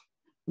increased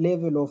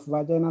level of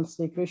vaginal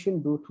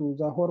secretion due to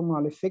the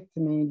hormonal effect,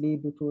 mainly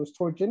due to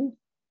estrogen.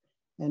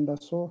 And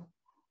so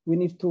we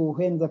need to,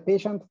 when the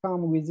patient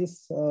comes with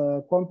this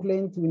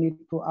complaint, we need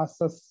to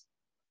assess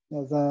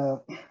the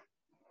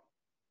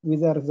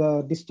whether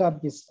the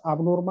discharge is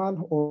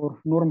abnormal or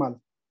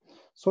normal.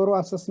 Thorough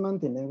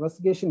assessment and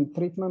investigation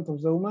treatment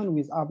of the woman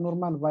with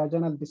abnormal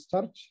vaginal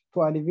discharge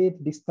to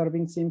alleviate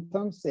disturbing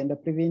symptoms and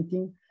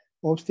preventing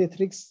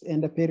obstetrics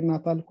and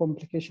perinatal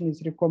complication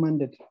is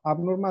recommended.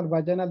 Abnormal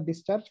vaginal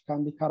discharge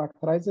can be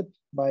characterized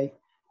by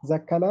the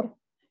color,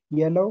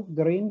 yellow,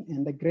 green,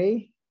 and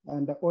gray,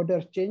 and the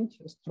odor change,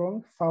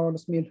 strong foul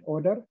smell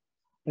odor,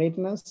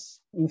 redness,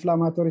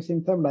 inflammatory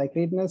symptom like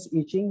redness,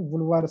 itching,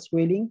 vulvar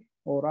swelling,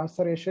 or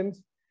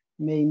ulcerations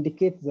may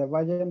indicate the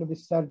vaginal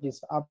discharge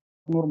is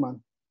abnormal.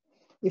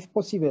 If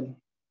possible,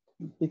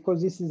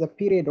 because this is a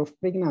period of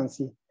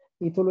pregnancy,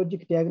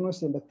 etiologic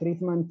diagnosis and the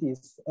treatment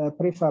is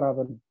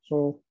preferable.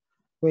 So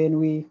when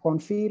we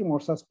confirm or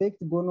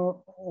suspect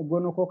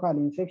gonococcal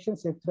infection,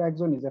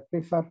 ceftriaxone is a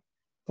preferred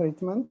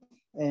treatment.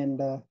 And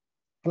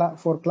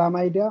for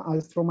chlamydia,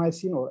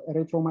 azithromycin or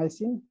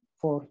erythromycin.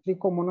 For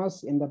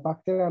trichomonas in the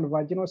bacterial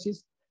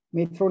vaginosis,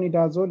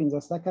 metronidazole in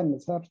the second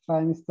and third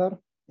trimester,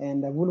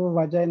 and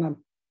vulvovaginal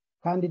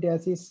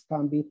candidiasis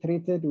can be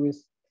treated with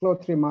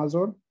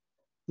clotrimazole.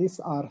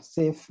 These are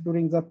safe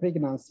during the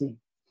pregnancy.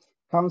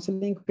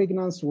 Counseling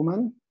pregnant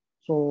women,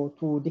 so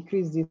to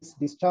decrease this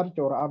discharge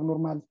or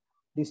abnormal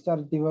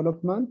discharge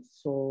development.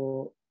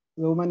 So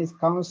the woman is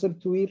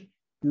counseled to wear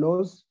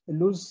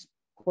loose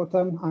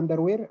cotton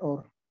underwear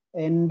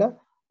and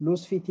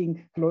loose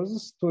fitting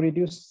clothes to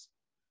reduce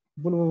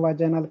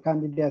vulvovaginal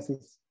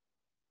candidiasis.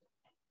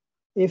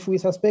 If we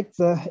suspect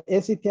the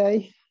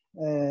STI,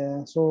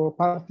 so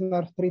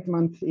partner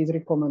treatment is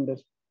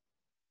recommended.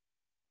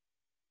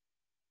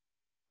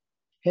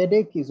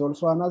 Headache is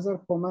also another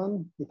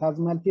common. It has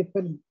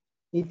multiple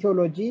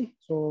etiology.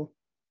 So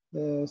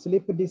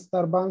sleep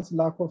disturbance,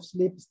 lack of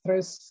sleep,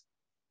 stress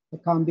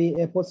can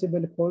be a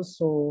possible cause.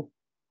 So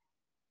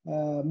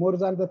more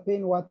than the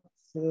pain, what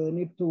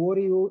need to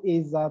worry you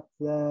is that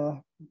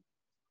the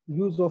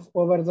use of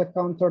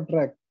over-the-counter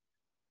drug.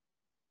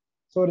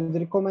 So the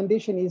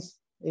recommendation is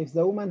if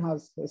the woman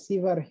has a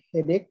severe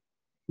headache,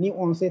 new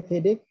onset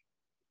headache,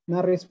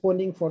 not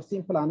responding for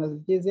simple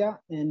anesthesia,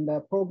 and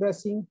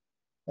progressing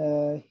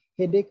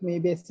headache may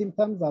be a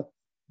symptom that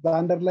the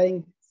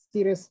underlying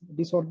serious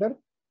disorder,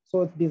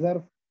 so it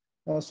deserves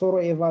thorough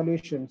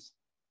evaluations.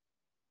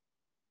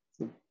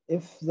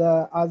 If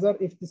the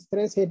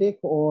stress headache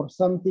or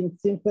something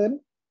simple,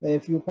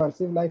 if you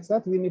perceive like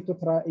that, we need to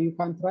try. You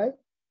can try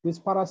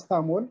with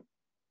paracetamol.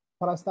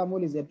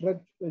 Paracetamol is a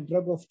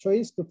drug of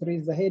choice to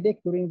treat the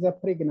headache during the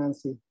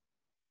pregnancy.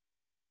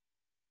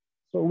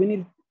 So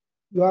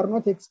you are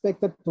not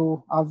expected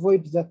to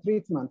avoid the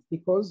treatment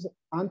because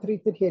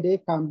untreated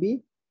headache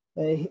can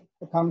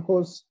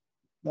cause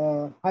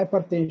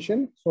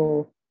hypertension.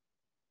 So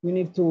we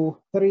need to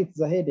treat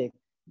the headache,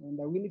 and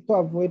we need to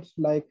avoid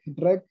like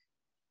drug,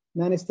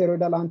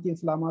 non-steroidal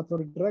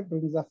anti-inflammatory drug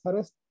during the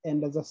first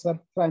and the third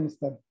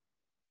trimester.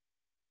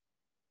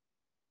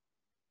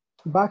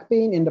 Back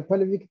pain and the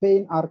pelvic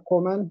pain are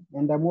common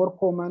and are more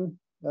common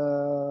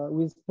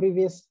with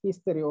previous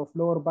history of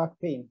lower back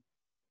pain.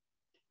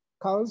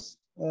 Cause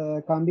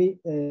can be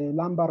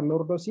lumbar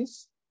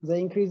lordosis, the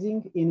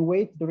increasing in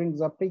weight during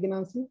the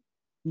pregnancy,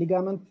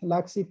 ligament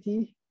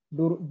laxity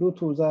due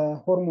to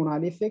the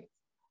hormonal effect,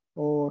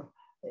 or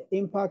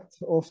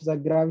impact of the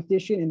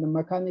gravitation and the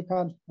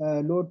mechanical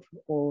load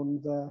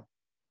on the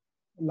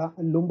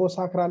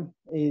lumbosacral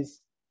is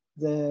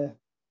the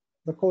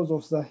cause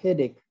of the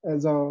headache,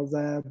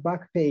 the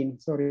back pain,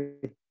 sorry.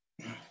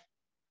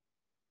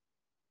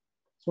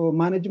 So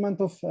management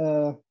of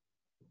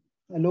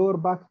lower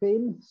back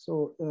pain,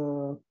 so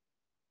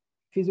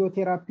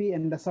physiotherapy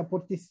and the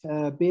supportive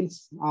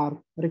bills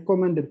are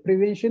recommended.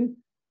 Prevention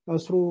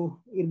through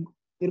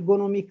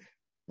ergonomic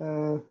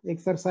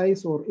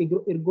exercise or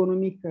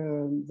ergonomic,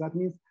 that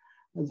means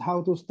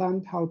how to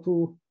stand, how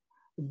to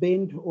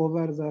bend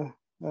over the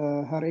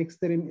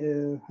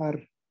her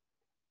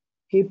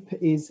hip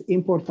is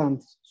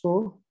important.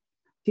 So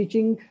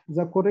teaching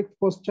the correct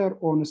posture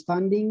on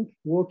standing,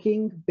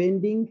 walking,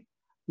 bending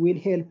will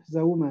help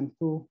the woman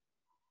to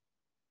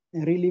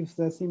relieve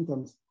the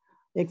symptoms.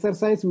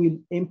 Exercise will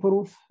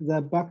improve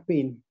the back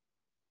pain.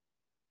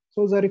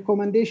 So the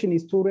recommendation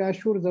is to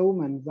reassure the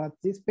woman that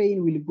this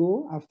pain will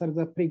go after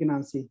the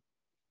pregnancy,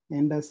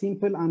 and a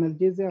simple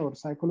analgesia or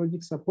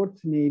psychological support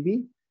may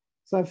be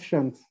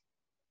sufficient.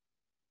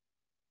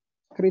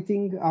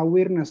 Creating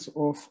awareness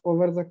of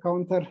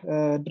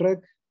over-the-counter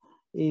drug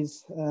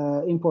is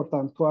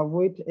important to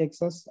avoid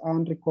excess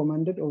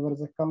unrecommended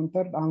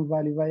over-the-counter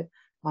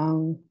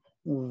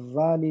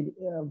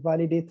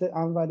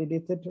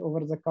unvalidated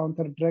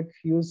over-the-counter drug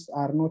use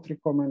are not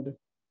recommended.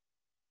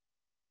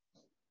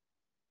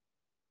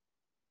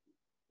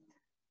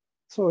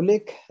 So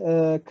leg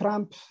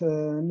cramp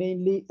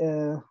mainly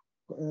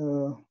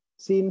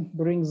seen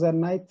during the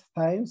night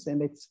times,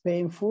 and it's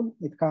painful.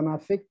 It can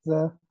affect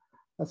the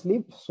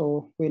sleep.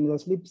 So when the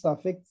sleep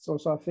affects,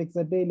 also affects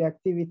the daily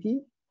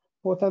activity.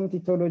 Potent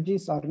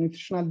etiologies are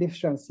nutritional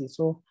deficiency.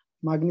 So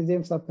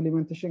magnesium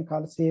supplementation,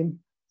 calcium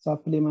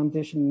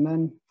supplementation,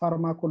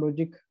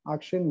 non-pharmacologic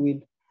action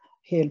will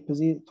help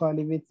to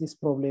alleviate these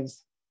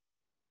problems.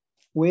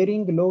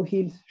 Wearing low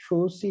heel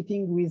shoes,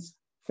 sitting with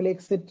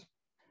flexed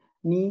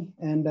knee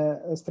and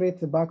straight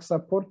back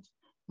support,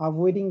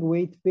 avoiding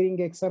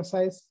weight-bearing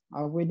exercise,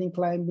 avoiding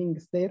climbing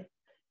stairs,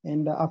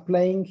 and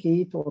applying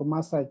heat or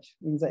massage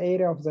in the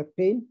area of the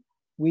pain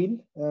will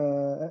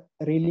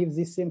relieve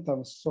these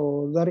symptoms.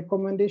 So the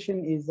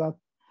recommendation is that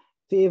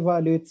to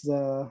evaluate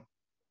the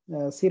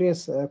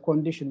serious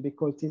condition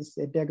because it's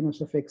a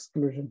diagnosis of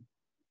exclusion.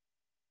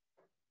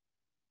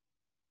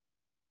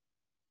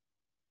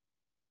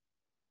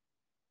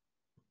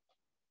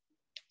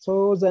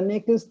 So the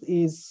next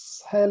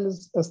is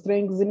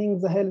strengthening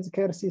the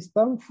healthcare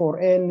system for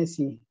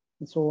ANC.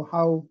 So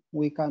how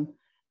we can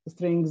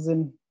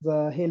strengthen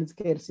the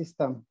healthcare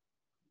system.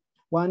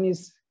 One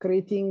is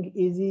creating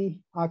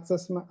easy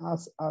access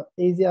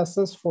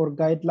for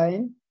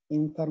guideline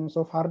in terms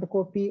of hard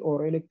copy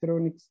or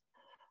electronics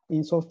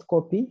in soft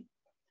copy,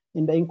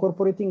 and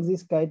incorporating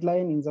this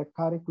guideline in the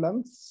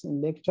curriculums,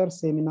 in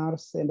lectures,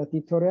 seminars, and the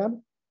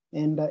tutorial,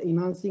 and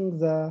enhancing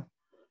the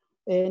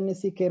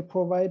ANC care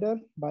provider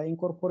by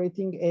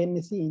incorporating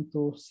ANC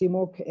into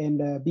CMOC and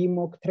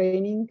BMOC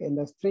training and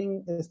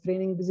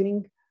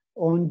training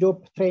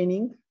on-job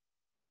training,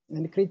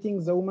 and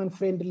creating the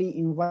woman-friendly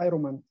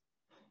environment.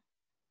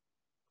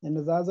 And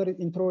the other,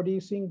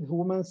 introducing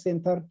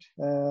woman-centered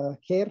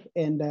care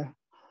and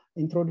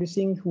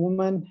introducing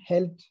woman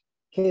health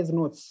case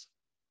notes.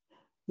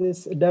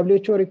 This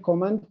WHO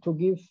recommend to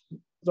give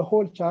the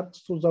whole chart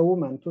to the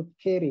woman to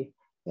carry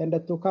and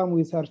to come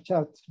with her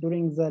chart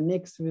during the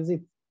next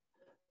visit.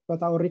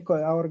 But our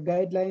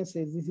guidelines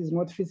says this is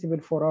not feasible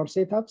for our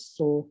setups.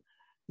 So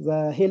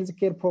the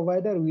healthcare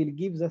provider will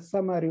give the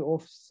summary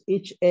of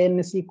each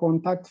ANC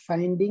contact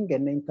finding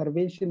and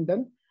intervention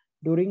done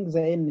during the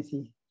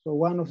ANC. So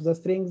one of the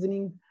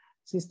strengthening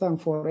system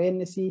for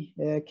ANC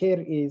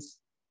care is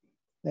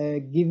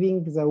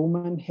giving the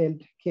woman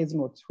health case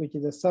notes, which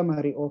is a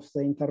summary of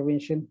the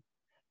intervention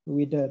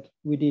we did.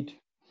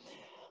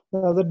 The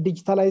other,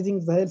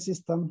 digitalizing the health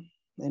system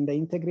and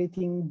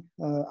integrating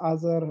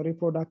other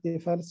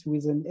reproductive health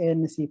with an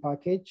ANC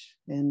package,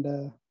 and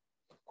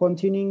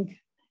continuing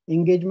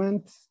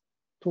engagement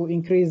to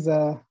increase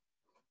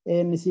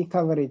ANC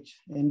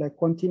coverage and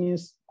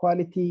continuous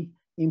quality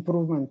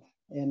improvement,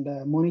 and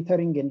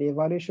monitoring and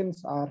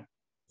evaluations are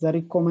the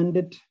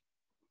recommended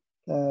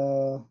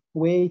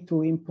way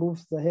to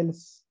improve the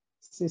health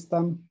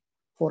system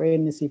for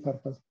ANC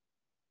purpose.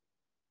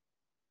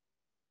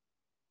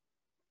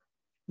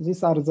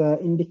 These are the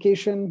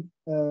indicators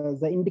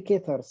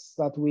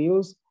that we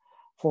use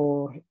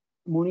for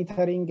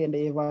monitoring and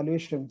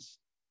evaluations.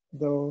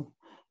 Though,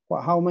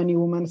 how many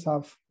women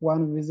have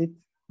 1 visit,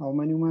 how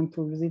many women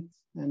 2 visits,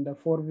 and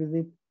 4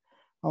 visits,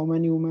 how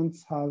many women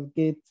have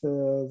get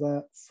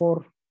the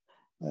 4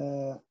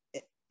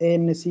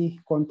 ANC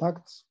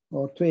contacts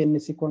or 2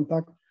 ANC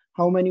contacts,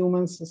 how many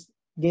women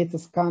get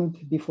scanned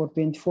before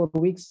 24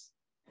 weeks,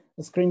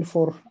 screened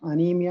for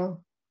anemia,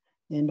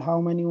 and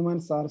how many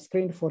women are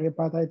screened for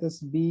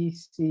hepatitis B,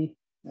 C,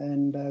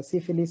 and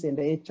syphilis and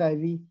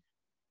HIV,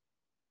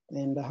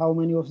 and how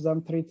many of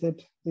them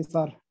treated. These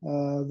are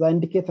the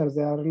indicators.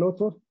 There are a lot.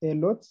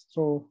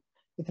 So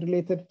it's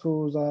related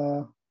to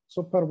the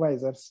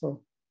supervisors.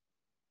 So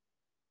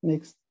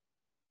next.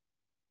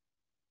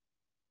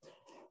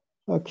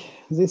 Okay,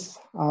 these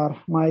are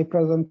my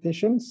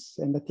presentations,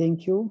 and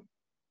thank you.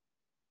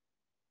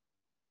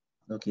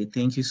 Okay,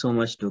 thank you so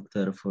much,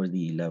 Doctor, for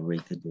the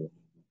elaborated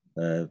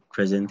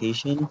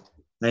presentation.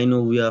 I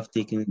know we have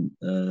taken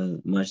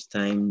much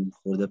time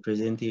for the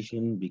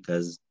presentation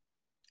because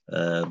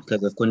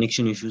of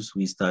connection issues,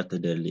 we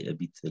started a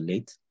bit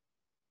late.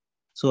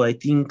 So I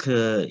think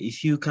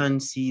if you can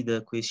see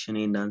the question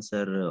and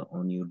answer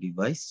on your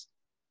device,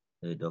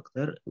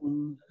 Doctor,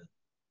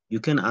 you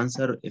can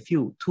answer a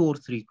few, 2 or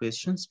 3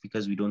 questions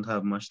because we don't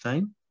have much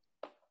time.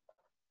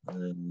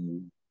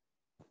 And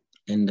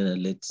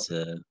let's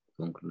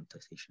conclude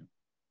the session.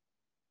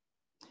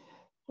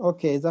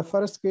 Okay, the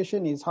first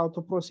question is how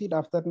to proceed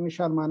after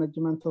initial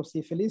management of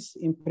syphilis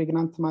in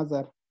pregnant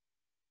mother.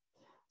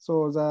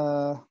 So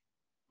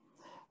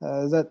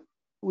that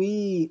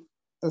we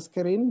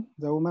screen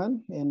the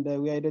woman and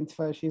we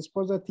identify she's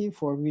positive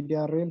for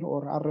VDRL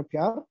or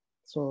RPR.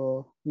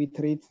 So we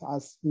treat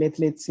as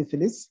late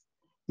syphilis,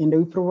 and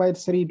we provide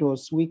 3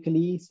 doses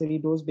weekly, 3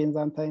 doses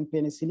benzathine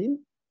penicillin,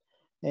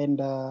 and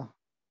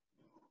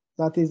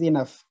that is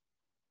enough.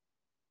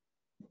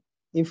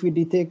 If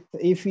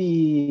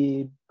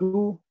we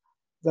do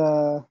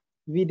the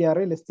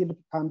VDRL, still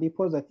can be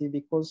positive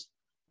because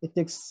it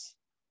takes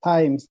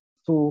time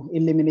to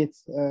eliminate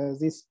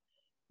this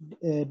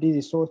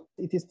disease. So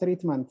it is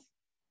treatment.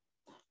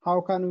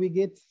 How can we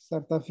get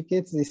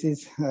certificates? This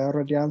is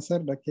already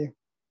answered. Okay.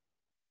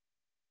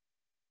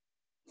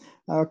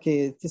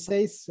 Okay, it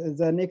says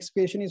the next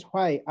question is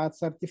why at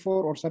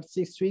 34 or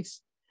 36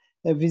 weeks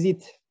a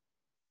visit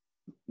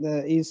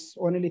is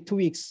only 2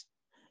 weeks.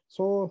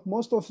 So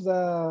most of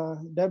the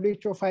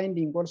WHO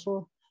finding,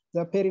 also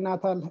the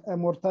perinatal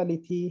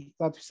mortality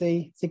that we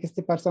say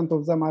 60%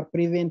 of them are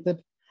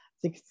prevented,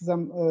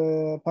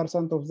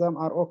 60% of them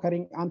are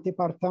occurring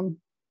antepartum.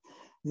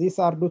 These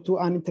are due to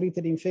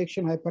untreated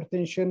infection,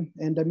 hypertension,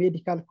 and the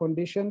medical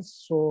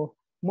conditions. So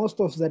most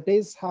of the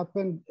days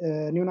happen,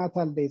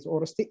 neonatal days,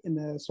 or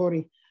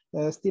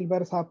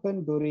stillbirth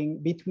happen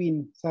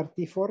between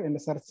 34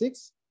 and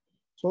 36.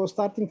 So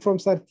starting from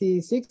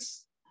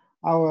 36,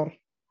 our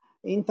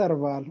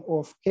interval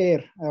of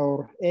care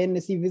or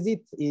ANC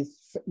visit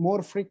is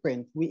more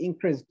frequent. We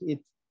increased it.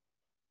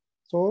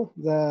 So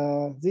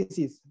this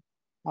is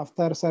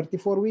after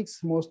 34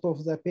 weeks, most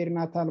of the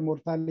perinatal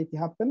mortality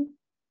happen.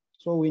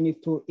 So we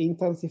need to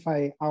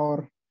intensify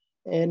our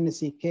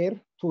ANC care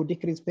to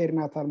decrease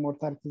perinatal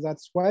mortality.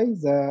 That's why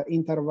the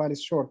interval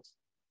is short.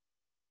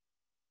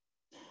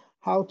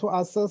 How to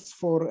assess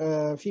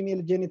for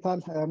female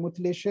genital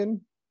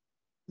mutilation.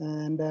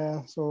 And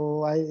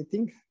so I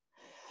think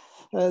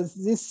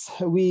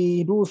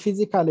we do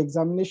physical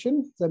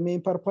examination. The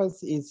main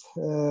purpose is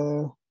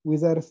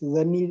whether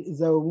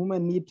the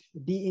woman need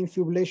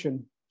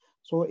de-infibulation.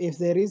 So if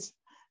there is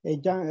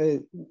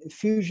a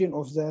fusion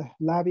of the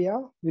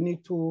labia, we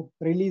need to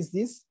release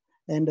this,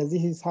 and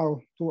this is how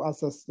to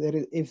assess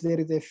if there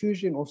is a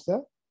fusion of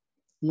the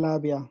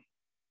labia.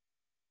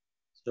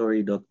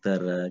 Sorry,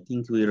 doctor. I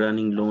think we're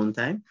running low on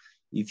time.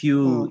 If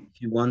you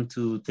want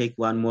to take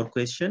one more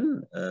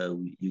question,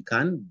 you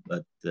can.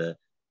 But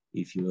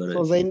if you are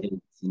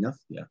it's enough,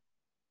 yeah.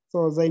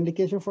 So the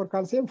indication for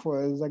calcium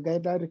for the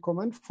guideline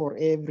recommend for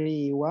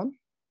everyone,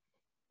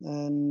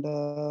 and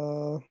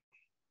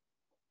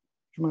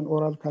human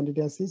oral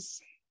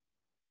candidiasis.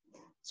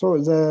 So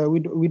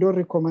we don't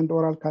recommend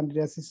oral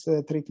candidiasis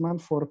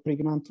treatment for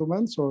pregnant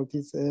women. So it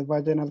is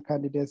vaginal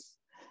candidiasis.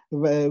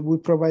 We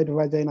provide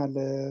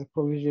vaginal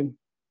provision.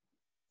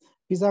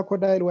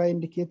 Bisacodyl, why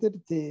indicated?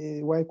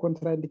 Why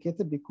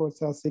contraindicated? Because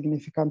it has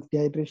significant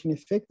dehydration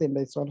effect, and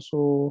it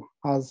also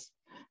has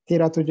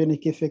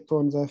teratogenic effect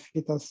on the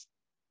fetus.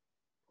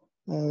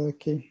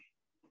 Okay.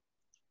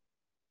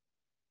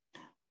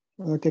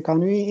 Okay, can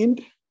we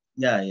end?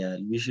 Yeah,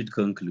 we should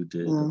conclude.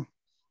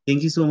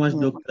 Thank you so much,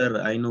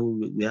 doctor. I know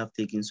we have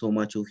taken so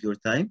much of your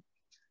time.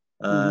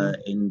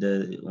 And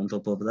on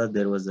top of that,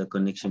 there was a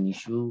connection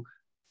issue.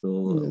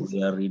 So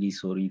we are really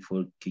sorry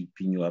for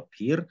keeping you up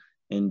here.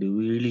 And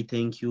we really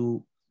thank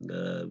you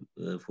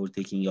for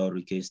taking our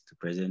request to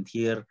present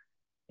here.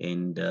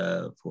 And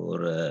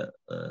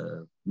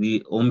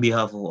we, on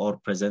behalf of our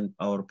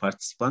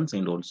participants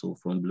and also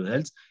from Blue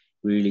Health,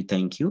 we really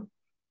thank you.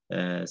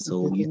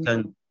 So you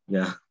can,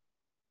 yeah.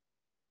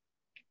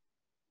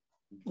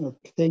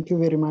 Okay, thank you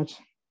very much.